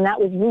 And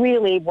that was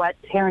really what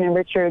Karen and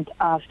Richard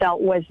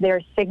felt was their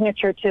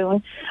signature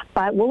tune.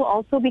 But we'll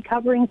also be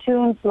covering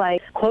tunes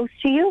like Close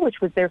to You,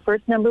 which was their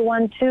first number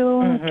one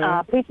tune,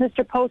 Please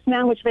Mr.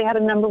 Postman, which they had a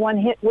number one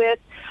hit with,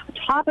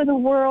 Top of the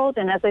World,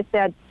 and as I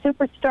said,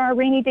 Superstar,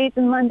 Rainy Days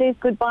and Mondays,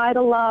 Goodbye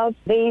to Love.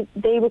 They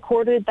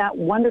recorded that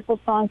wonderful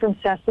song from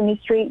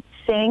Sesame Street,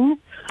 Sing,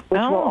 which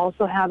we'll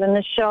also have in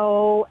the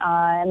show.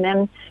 And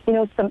then,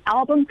 some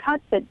album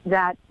cuts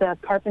that the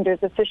Carpenters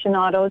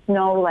aficionados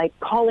know, like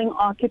Calling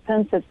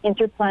Occupants of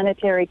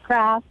Interplanetary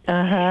Craft.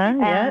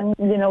 And,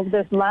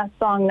 this last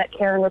song that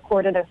Karen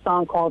recorded, a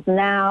song called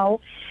Now.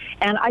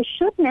 And I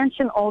should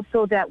mention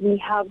also that we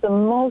have the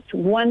most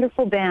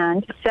wonderful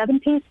band,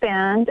 7-piece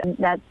band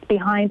that's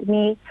behind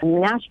me,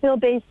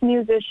 Nashville-based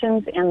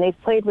musicians, and they've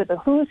played with the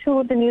who's who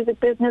of the music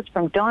business,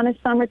 from Donna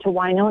Summer to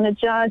Winona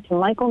Judd to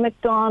Michael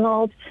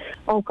McDonald,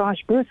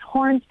 Bruce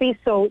Hornsby.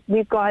 So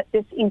we've got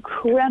this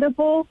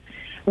incredible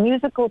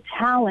musical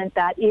talent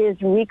that is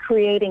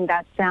recreating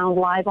that sound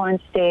live on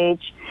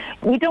stage.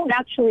 We don't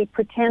actually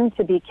pretend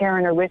to be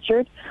Karen or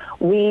Richard.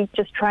 We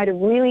just try to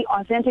really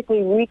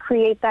authentically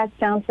recreate that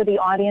sound for the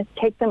audience,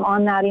 take them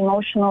on that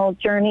emotional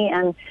journey,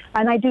 and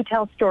I do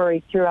tell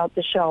stories throughout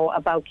the show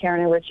about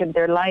Karen and Richard,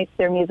 their life,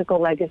 their musical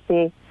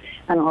legacy,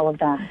 and all of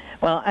that.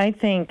 Well, I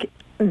think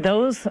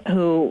those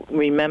who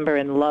remember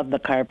and love the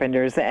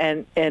Carpenters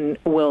and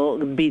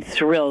will be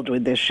thrilled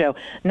with this show,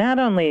 not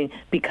only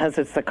because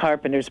it's the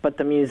Carpenters, but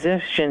the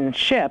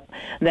musicianship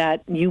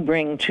that you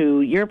bring to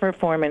your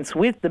performance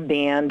with the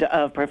band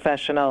of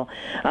professional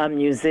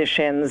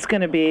musicians. It's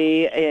going to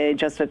be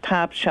just a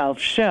top-shelf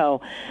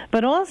show,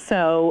 but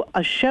also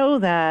a show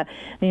that,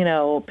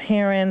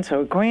 parents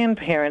or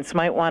grandparents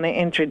might want to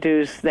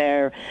introduce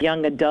their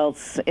young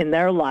adults in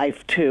their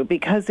life to,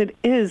 because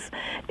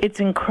it's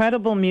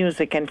incredible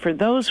music. And for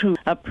those who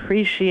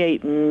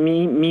appreciate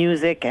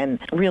music and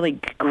really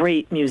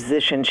great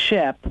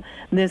musicianship,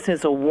 this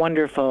is a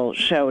wonderful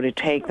show to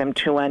take them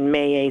to on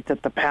May 8th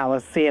at the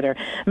Palace Theater.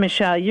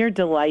 Michelle, you're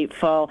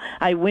delightful.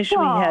 I wish we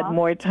had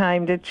more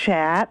time to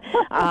chat.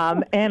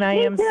 And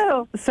I'm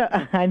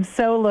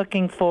so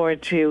looking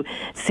forward to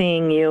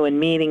seeing you and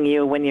meeting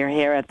you when you're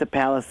here at the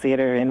Palace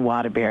Theater in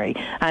Waterbury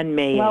on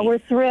May 8th. Well, we're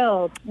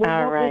thrilled.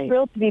 We're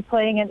thrilled to be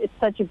playing it. It's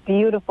such a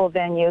beautiful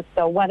venue.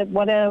 So what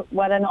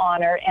an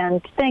honor.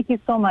 And thank you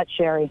so much,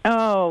 Sherry.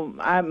 Oh,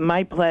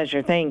 my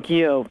pleasure. Thank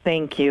you.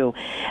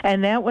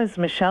 And that was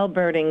Michelle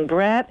Birding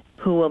Brett,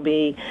 who will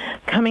be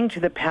coming to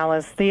the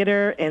Palace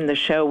Theater in the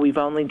show We've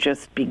Only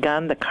Just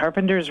Begun, The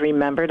Carpenters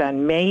Remembered,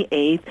 on May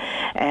 8th.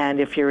 And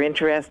if you're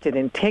interested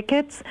in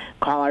tickets,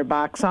 call our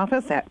box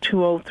office at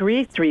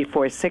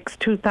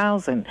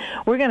 203-346-2000.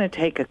 We're going to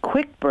take a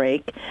quick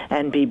break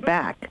and be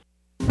back.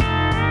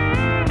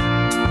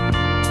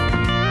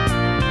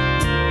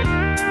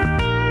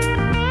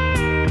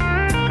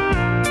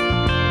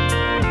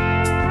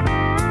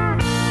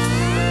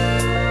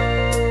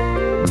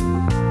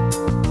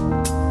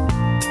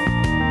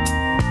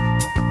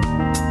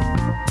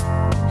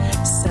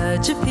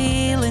 Such a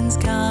feeling's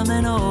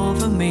coming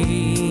over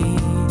me.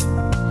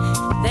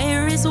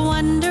 There is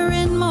wonder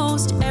in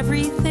most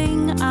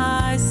everything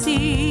I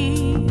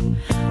see.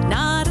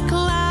 Not a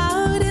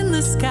cloud in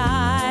the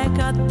sky,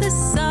 got the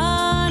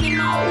sun in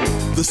my...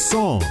 The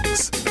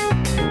songs,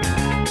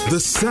 the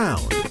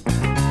sound,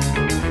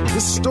 the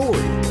story.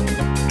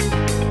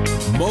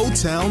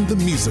 Motown the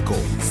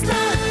Musical.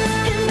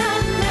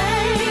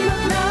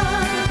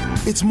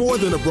 It's more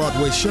than a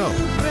Broadway show.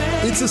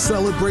 It's a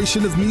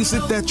celebration of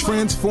music that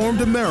transformed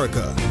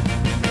America.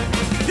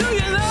 Do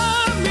you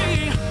love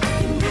me?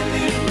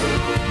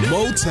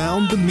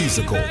 Motown the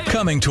Musical.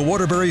 Coming to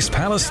Waterbury's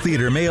Palace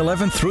Theater May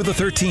 11th through the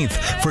 13th.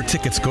 For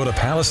tickets, go to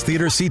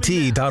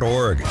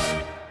palacetheaterct.org.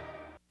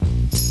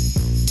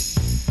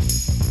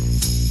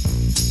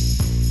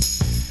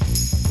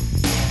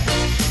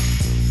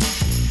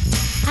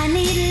 I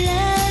need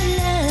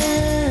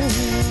love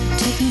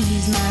to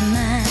ease my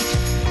mind.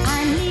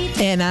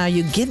 And are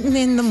you getting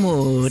in the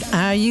mood?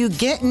 Are you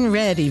getting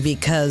ready?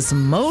 Because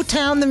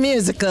Motown the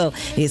Musical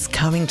is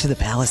coming to the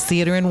Palace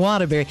Theater in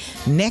Waterbury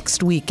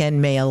next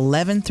weekend, May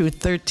 11th through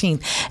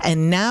 13th.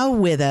 And now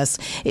with us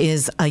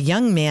is a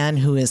young man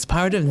who is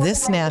part of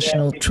this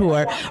national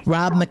tour,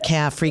 Rob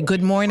McCaffrey.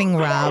 Good morning,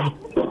 Rob.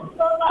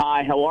 Hi,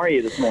 Hi, how are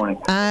you this morning?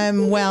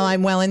 I'm well,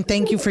 and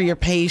thank you for your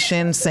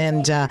patience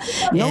and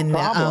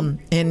problem.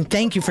 And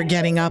thank you for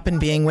getting up and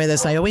being with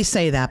us. I always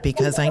say that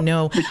because I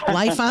know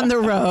life on the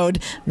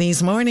road,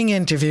 these morning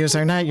interviews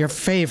are not your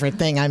favorite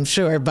thing, I'm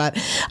sure, but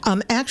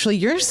actually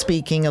you're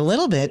speaking a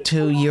little bit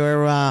to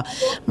your, well,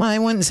 I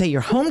wouldn't say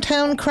your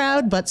hometown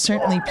crowd, but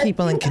certainly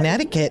people in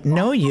Connecticut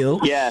know you.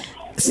 Yeah.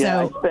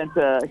 So,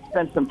 I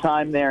spent some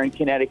time there in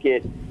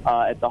Connecticut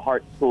at the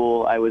Hart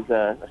School. I was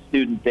a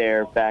student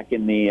there back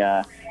in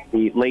the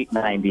late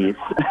 90s.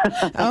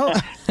 Oh.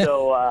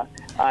 So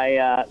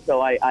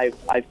I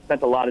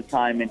spent a lot of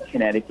time in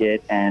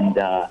Connecticut, and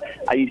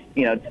I used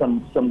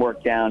some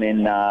work down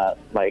in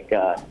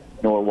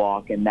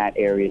Norwalk and that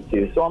area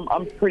too. So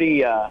I'm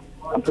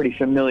pretty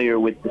familiar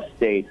with the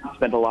state. I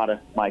spent a lot of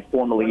my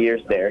formal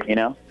years there,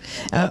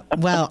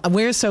 Well,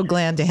 we're so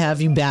glad to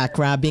have you back,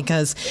 Rob,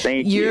 because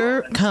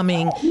you're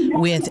coming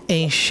with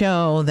a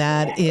show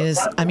that is,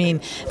 I mean,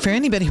 for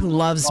anybody who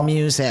loves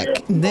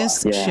music,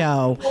 this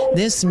show,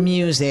 this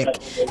music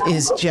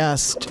is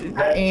just,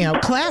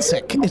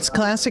 classic. It's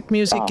classic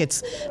music.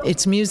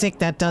 It's music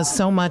that does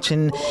so much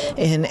and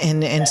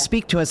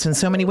speak to us in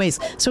so many ways.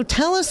 So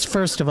tell us,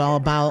 first of all,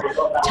 about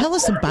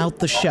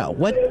the show.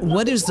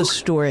 What is the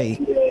story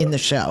in the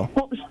show?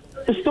 Well,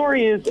 the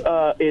story is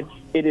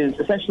it is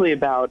essentially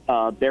about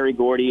Berry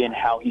Gordy and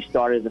how he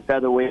started as a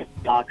featherweight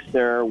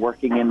boxer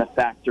working in the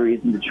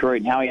factories in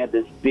Detroit, and how he had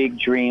this big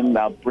dream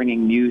about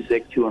bringing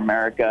music to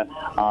America,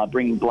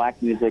 bringing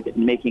black music and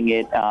making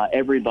it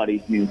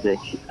everybody's music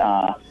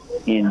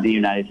in the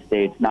United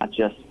States, not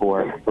just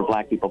for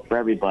black people, for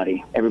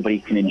everybody. Everybody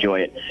can enjoy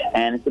it.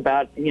 And it's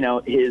about,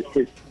 his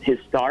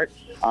start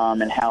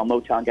and how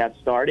Motown got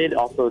started.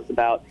 Also, it's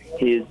about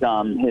his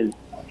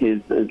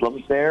love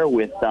affair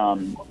with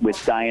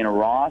Diana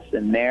Ross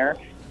and their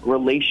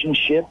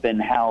relationship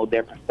and how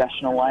their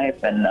professional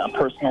life and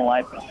personal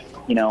life,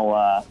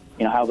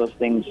 how those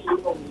things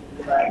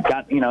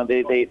got,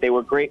 they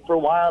were great for a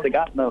while. They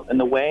got in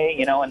the way,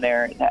 and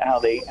how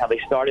they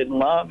started in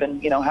love,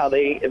 and how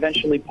they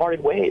eventually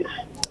parted ways.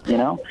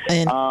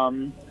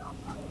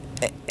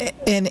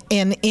 And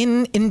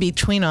in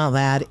between all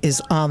that is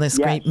all this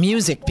great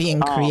music being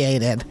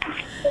created.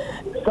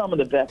 Some of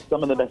the best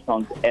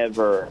songs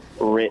ever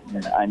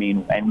written. I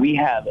mean, and we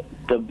have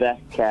the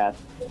best cast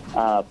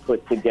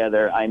put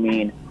together. I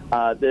mean,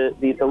 the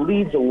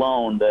leads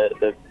alone,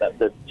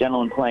 the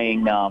gentleman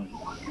playing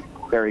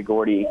Berry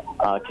Gordy,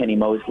 Kenny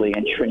Mosley,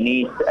 and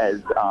Trinice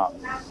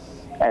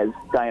as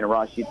Diana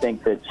Ross. You'd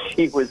think that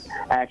she was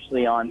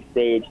actually on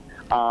stage.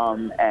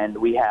 And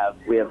we have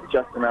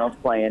Justin Reynolds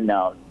playing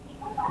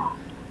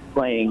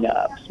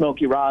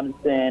Smokey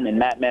Robinson, and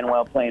Matt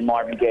Manuel playing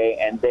Marvin Gaye,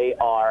 and they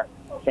are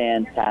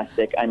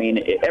fantastic. I mean,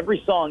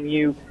 every song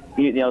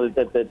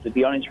that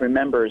the audience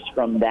remembers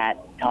from that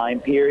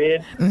time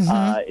period,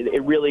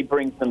 it really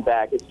brings them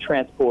back. It's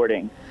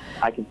transporting.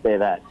 I can say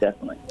that,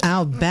 definitely.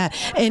 I'll bet.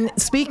 And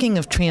speaking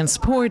of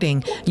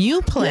transporting,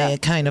 you play a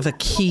kind of a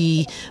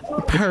key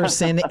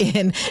person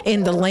in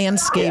the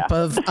landscape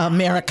of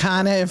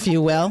Americana, if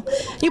you will.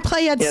 You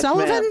play Ed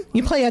Sullivan? Ma'am.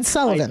 You play Ed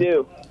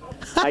Sullivan.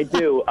 I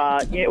do.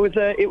 It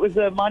was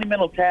a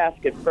monumental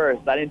task at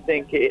first. I didn't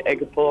think I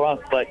could pull it off,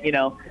 but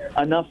enough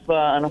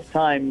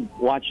time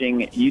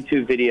watching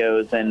YouTube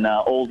videos and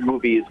old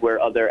movies where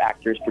other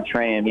actors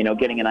portray him.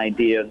 Getting an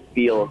idea of the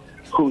feel of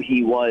who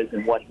he was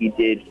and what he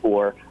did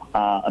for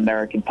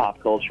American pop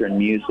culture and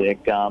music.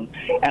 And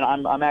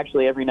I'm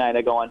actually, every night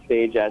I go on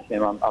stage as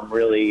him, I'm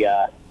really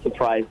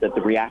surprised at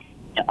the reaction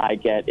I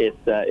get.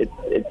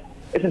 It's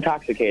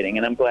intoxicating,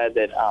 and I'm glad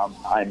that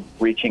I'm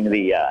reaching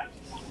the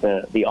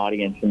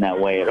audience in that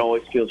way. It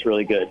always feels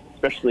really good,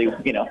 especially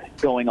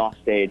going off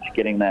stage,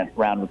 getting that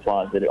round of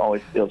applause. It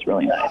always feels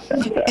really nice,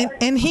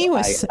 and he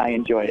was. I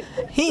enjoy it.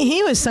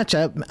 He was such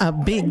a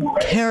big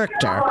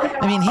character.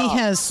 I mean, he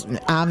has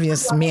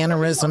obvious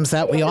mannerisms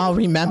that we all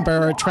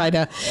remember or try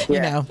to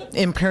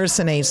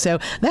impersonate. So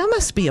that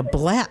must be a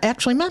blast.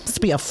 Actually, must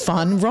be a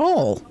fun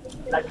role.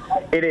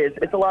 It is.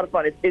 It's a lot of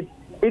fun.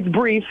 It's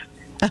brief,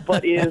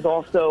 but it is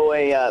also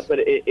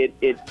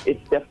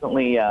it's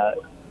definitely.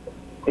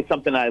 It's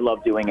something I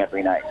love doing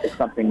every night. It's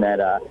something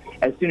that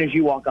as soon as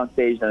you walk on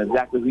stage, know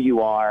exactly who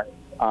you are,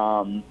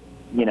 and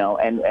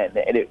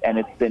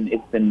it's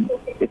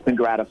been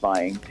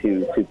gratifying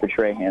to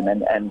portray him,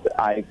 and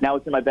now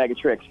it's in my bag of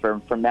tricks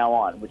from now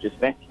on, which is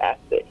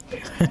fantastic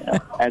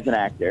as an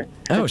actor.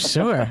 Oh,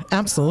 sure,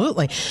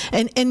 absolutely,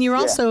 and you're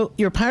also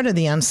you're part of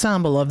the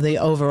ensemble of the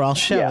overall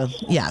show.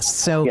 Yes,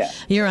 so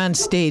you're on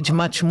stage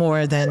much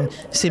more than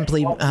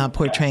simply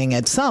portraying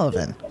Ed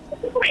Sullivan.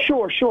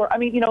 Sure. I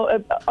mean,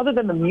 other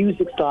than the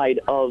music side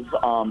of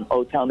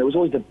O-Town, there was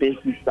always the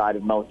business side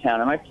of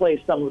Motown, and I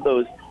play some of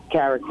those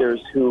characters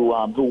who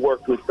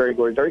worked with Berry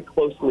Gordy very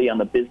closely on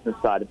the business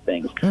side of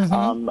things.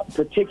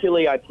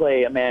 Particularly, I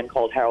play a man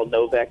called Harold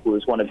Novak, who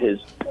is one of his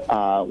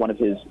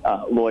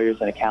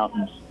lawyers and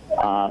accountants,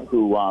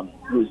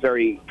 who's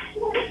very,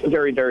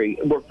 very, very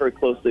worked very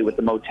closely with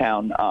the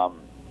Motown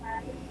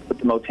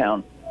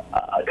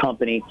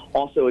company.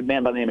 Also, a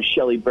man by the name of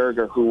Shelley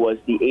Berger, who was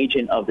the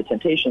agent of the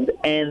Temptations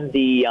and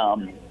the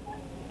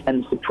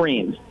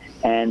Supremes.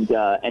 And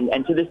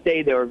to this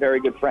day, they were very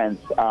good friends.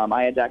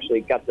 I had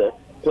actually got the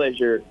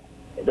pleasure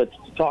to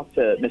talk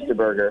to Mr.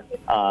 Berger,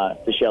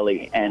 to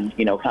Shelley, and,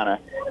 kind of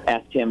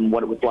asked him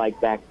what it was like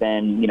back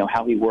then,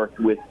 how he worked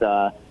with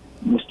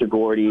Mr.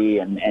 Gordy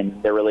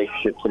and their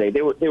relationship today.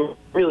 They were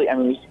really,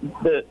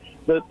 the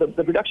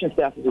production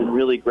staff has been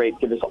really great,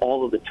 give us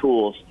all of the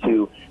tools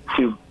to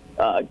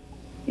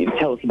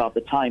tell us about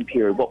the time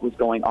period, what was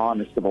going on,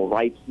 the civil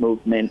rights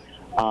movement,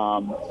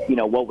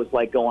 what was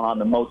like going on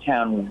the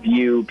Motown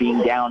Revue,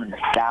 being down in the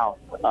South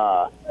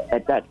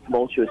at that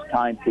tumultuous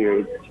time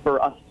period,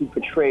 for us to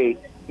portray,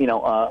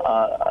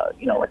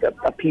 like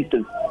a piece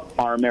of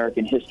our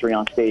American history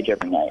on stage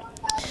every night.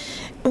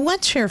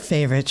 What's your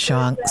favorite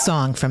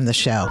song from the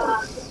show?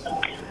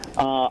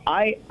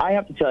 I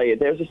have to tell you,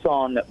 there's a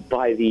song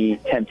by the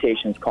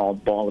Temptations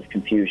called "Ball of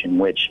Confusion,"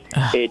 which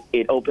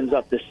it opens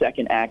up the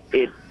second act.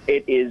 It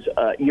is.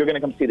 You're going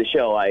to come see the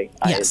show.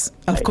 Yes,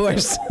 of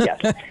course. Yes,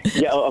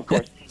 yeah, of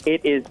course.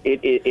 It is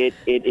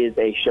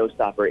a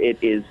showstopper.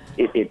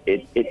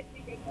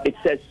 It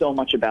says so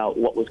much about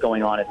what was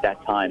going on at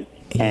that time,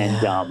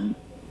 and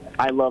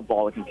I love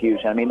 "Ball of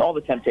Confusion." I mean, all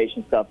the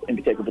Temptation stuff in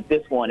particular, but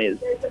this one is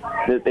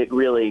it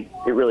really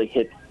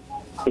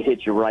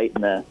hits you right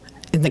in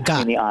the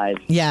gut, in the eyes.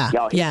 Yeah,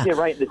 it hits you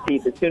right in the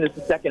teeth. As soon as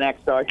the second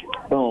act starts,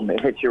 boom, it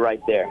hits you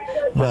right there.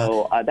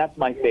 So that's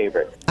my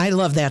favorite. I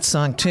love that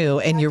song too,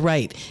 and you're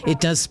right. It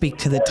does speak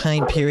to the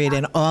time period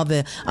and all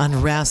the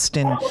unrest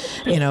and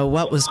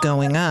what was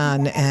going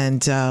on,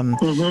 and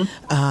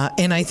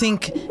and I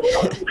think,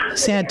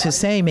 sad to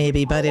say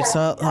maybe, but it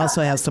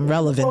also has some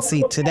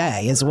relevancy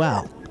today as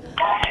well.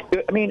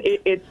 I mean,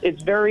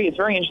 it's very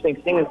interesting.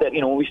 The thing is that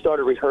when we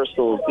started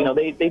rehearsals,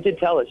 they did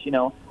tell us,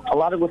 a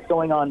lot of what's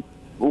going on.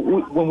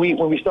 When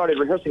we started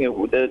rehearsing it,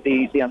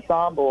 the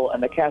ensemble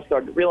and the cast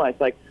started to realize,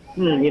 like,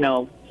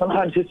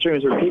 sometimes history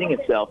is repeating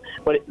itself.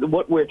 But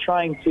what we're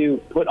trying to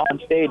put on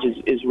stage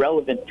is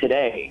relevant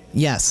today.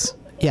 Yes.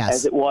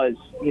 As it was,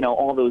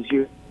 all those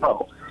years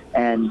ago.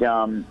 And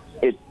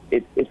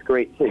it's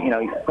great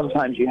to,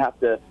 sometimes you have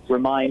to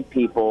remind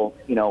people,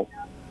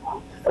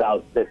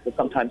 about that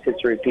sometimes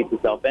history repeats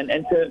itself, and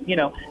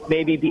to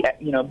maybe be a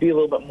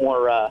little bit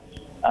more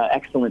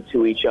excellent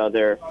to each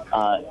other,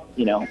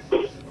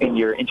 in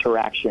your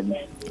interactions.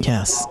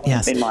 Yes.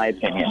 In my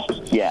opinion,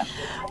 yeah.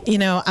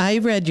 I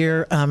read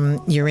your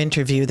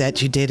interview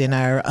that you did in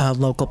our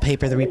local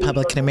paper, the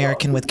Republican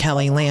American, with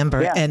Kelly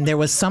Lambert, and there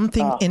was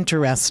something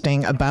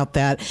interesting about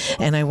that,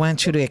 and I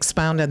want you to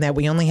expound on that.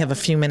 We only have a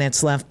few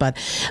minutes left, but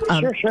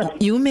sure.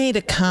 You made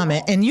a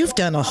comment, and you've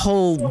done a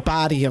whole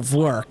body of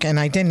work, and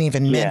I didn't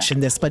even mention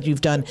this, but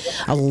you've done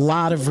a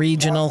lot of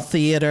regional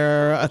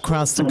theater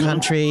across the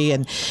country,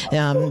 and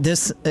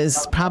this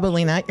is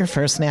probably not your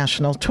first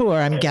national tour,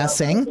 I'm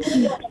guessing.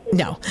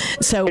 No.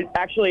 So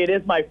it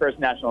is my first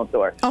national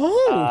tour.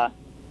 Oh.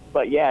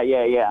 But yeah.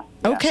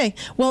 Okay.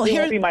 Well, it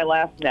won't be my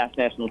last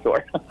national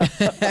tour.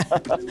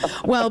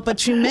 Well,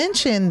 but you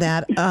mentioned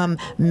that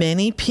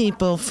many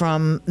people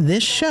from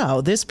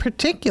this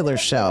particular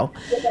show,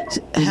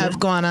 have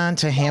gone on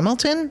to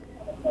Hamilton.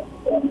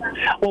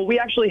 Well, we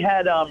actually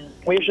had a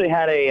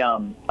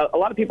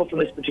lot of people from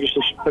this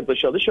particular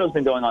show. This show's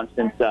been going on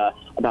since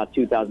about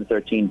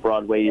 2013,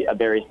 Broadway,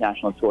 various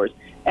national tours.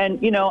 And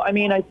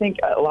I think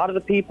a lot of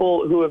the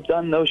people who have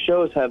done those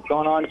shows have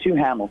gone on to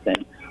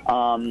Hamilton.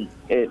 One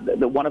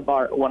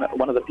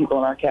of the people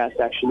in our cast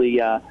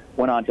actually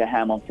went on to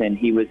Hamilton.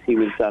 He was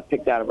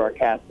picked out of our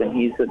cast, and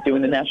he's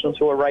doing the national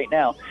tour right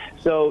now.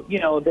 So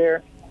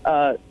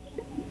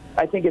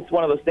I think it's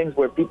one of those things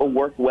where people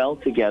work well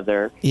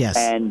together. Yes.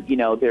 And,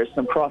 there's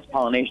some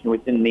cross-pollination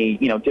within the,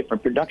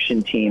 different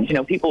production teams.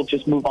 People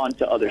just move on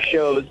to other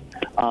shows.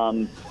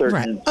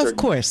 Certain of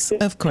course.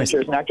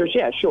 Actors and actors,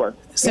 yeah, sure.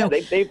 So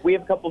we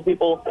have a couple of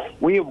people.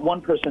 We have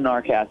one person in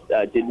our cast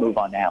did move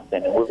on to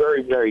Hamilton, and we're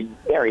very, very,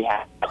 very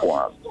happy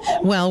for him.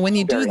 Well, when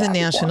you do the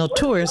national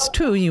tours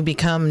too, you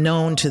become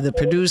known to the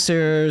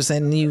producers,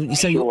 and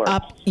you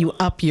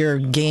up your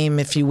game,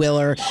 if you will,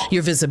 or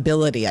your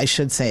visibility, I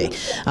should say.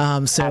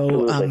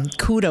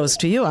 Kudos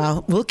to you.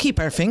 We'll keep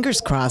our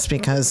fingers crossed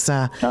because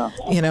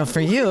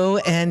for you.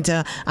 And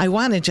I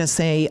want to just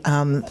say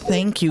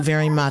thank you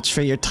very much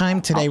for your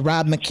time today,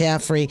 Rob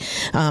McCaffrey,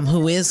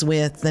 who is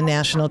with the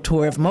national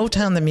tour of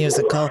Motown the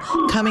Musical,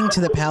 coming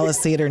to the Palace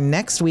Theater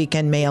next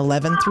weekend, May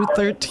 11th through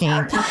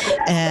 13th.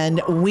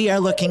 And we are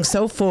looking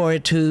so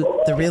forward to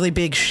the really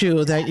big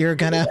shoe that you're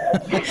going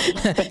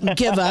to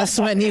give us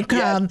when you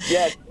come.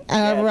 Yes.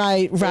 All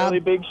right, Rob. Really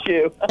big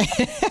shoe.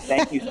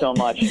 Thank you so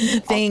much.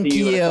 Thank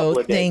you.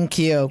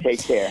 Take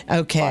care.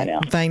 Okay.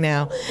 Bye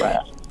now. Bye.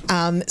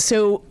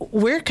 So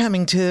we're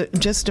coming to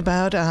just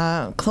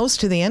about close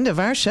to the end of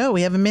our show.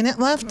 We have a minute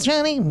left,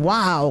 Johnny.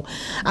 Wow.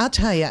 I'll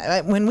tell you,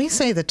 when we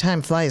say the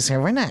time flies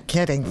here, we're not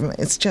kidding.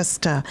 It's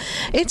just a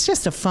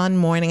fun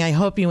morning. I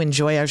hope you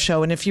enjoy our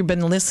show. And if you've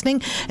been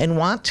listening and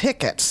want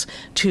tickets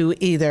to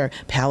either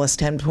Palace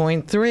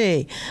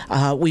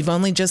 10.3, we've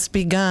only just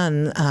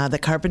begun the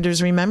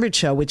Carpenters Remembered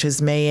show, which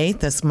is May 8th,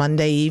 this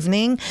Monday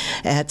evening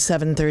at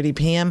 7:30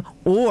 p.m.,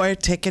 or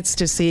tickets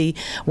to see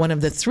one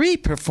of the 3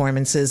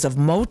 performances of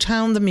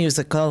Motown the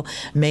Musical,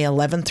 May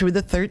 11th through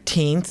the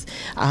 13th.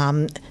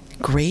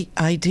 Great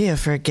idea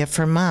for a gift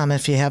for Mom.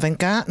 If you haven't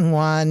gotten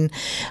one,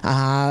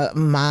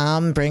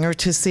 Mom, bring her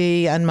to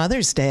see on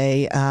Mother's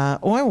Day,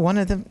 or one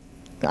of the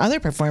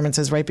other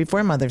performances right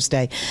before Mother's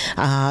Day.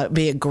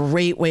 Be a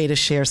great way to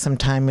share some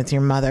time with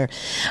your mother.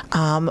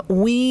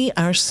 We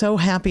are so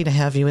happy to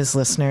have you as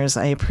listeners.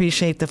 I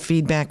appreciate the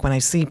feedback when I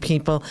see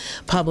people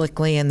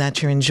publicly and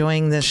that you're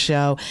enjoying this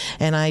show.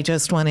 And I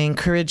just want to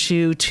encourage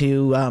you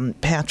to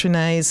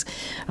patronize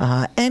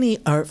any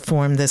art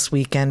form this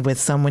weekend with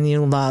someone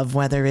you love,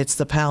 whether it's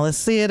the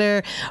Palace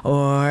Theater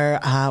or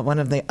one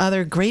of the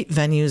other great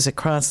venues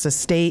across the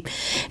state.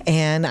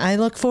 And I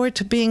look forward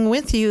to being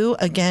with you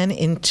again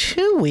in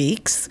 2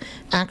 weeks.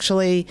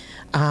 Actually,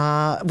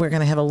 we're going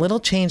to have a little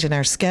change in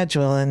our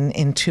schedule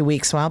in 2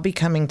 weeks. So I'll be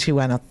coming to you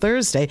on a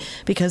Thursday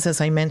because,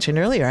 as I mentioned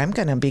earlier, I'm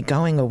going to be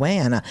going away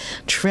on a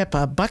trip,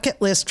 a bucket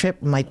list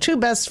trip with my 2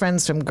 best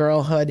friends from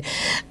girlhood.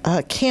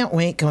 Can't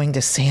wait, going to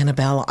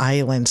Sanibel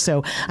Island.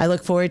 So I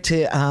look forward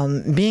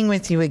to being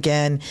with you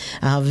again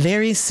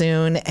very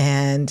soon.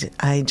 And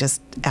I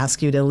just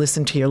ask you to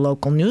listen to your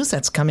local news.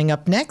 That's coming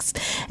up next.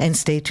 And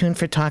stay tuned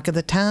for Talk of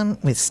the Town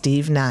with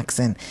Steve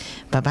Noxon.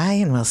 Bye-bye,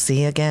 and we'll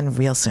see you again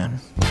real soon.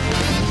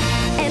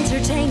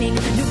 Entertaining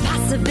new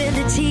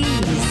possibilities.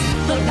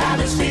 The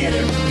Palace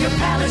Theater, your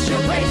palace, your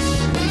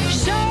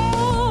place.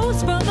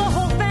 Shows for the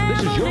whole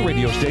family. This is your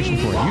radio station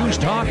for news,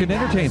 talk, and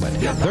entertainment.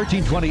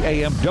 1320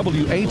 AM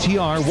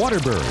WATR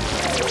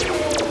Waterbury.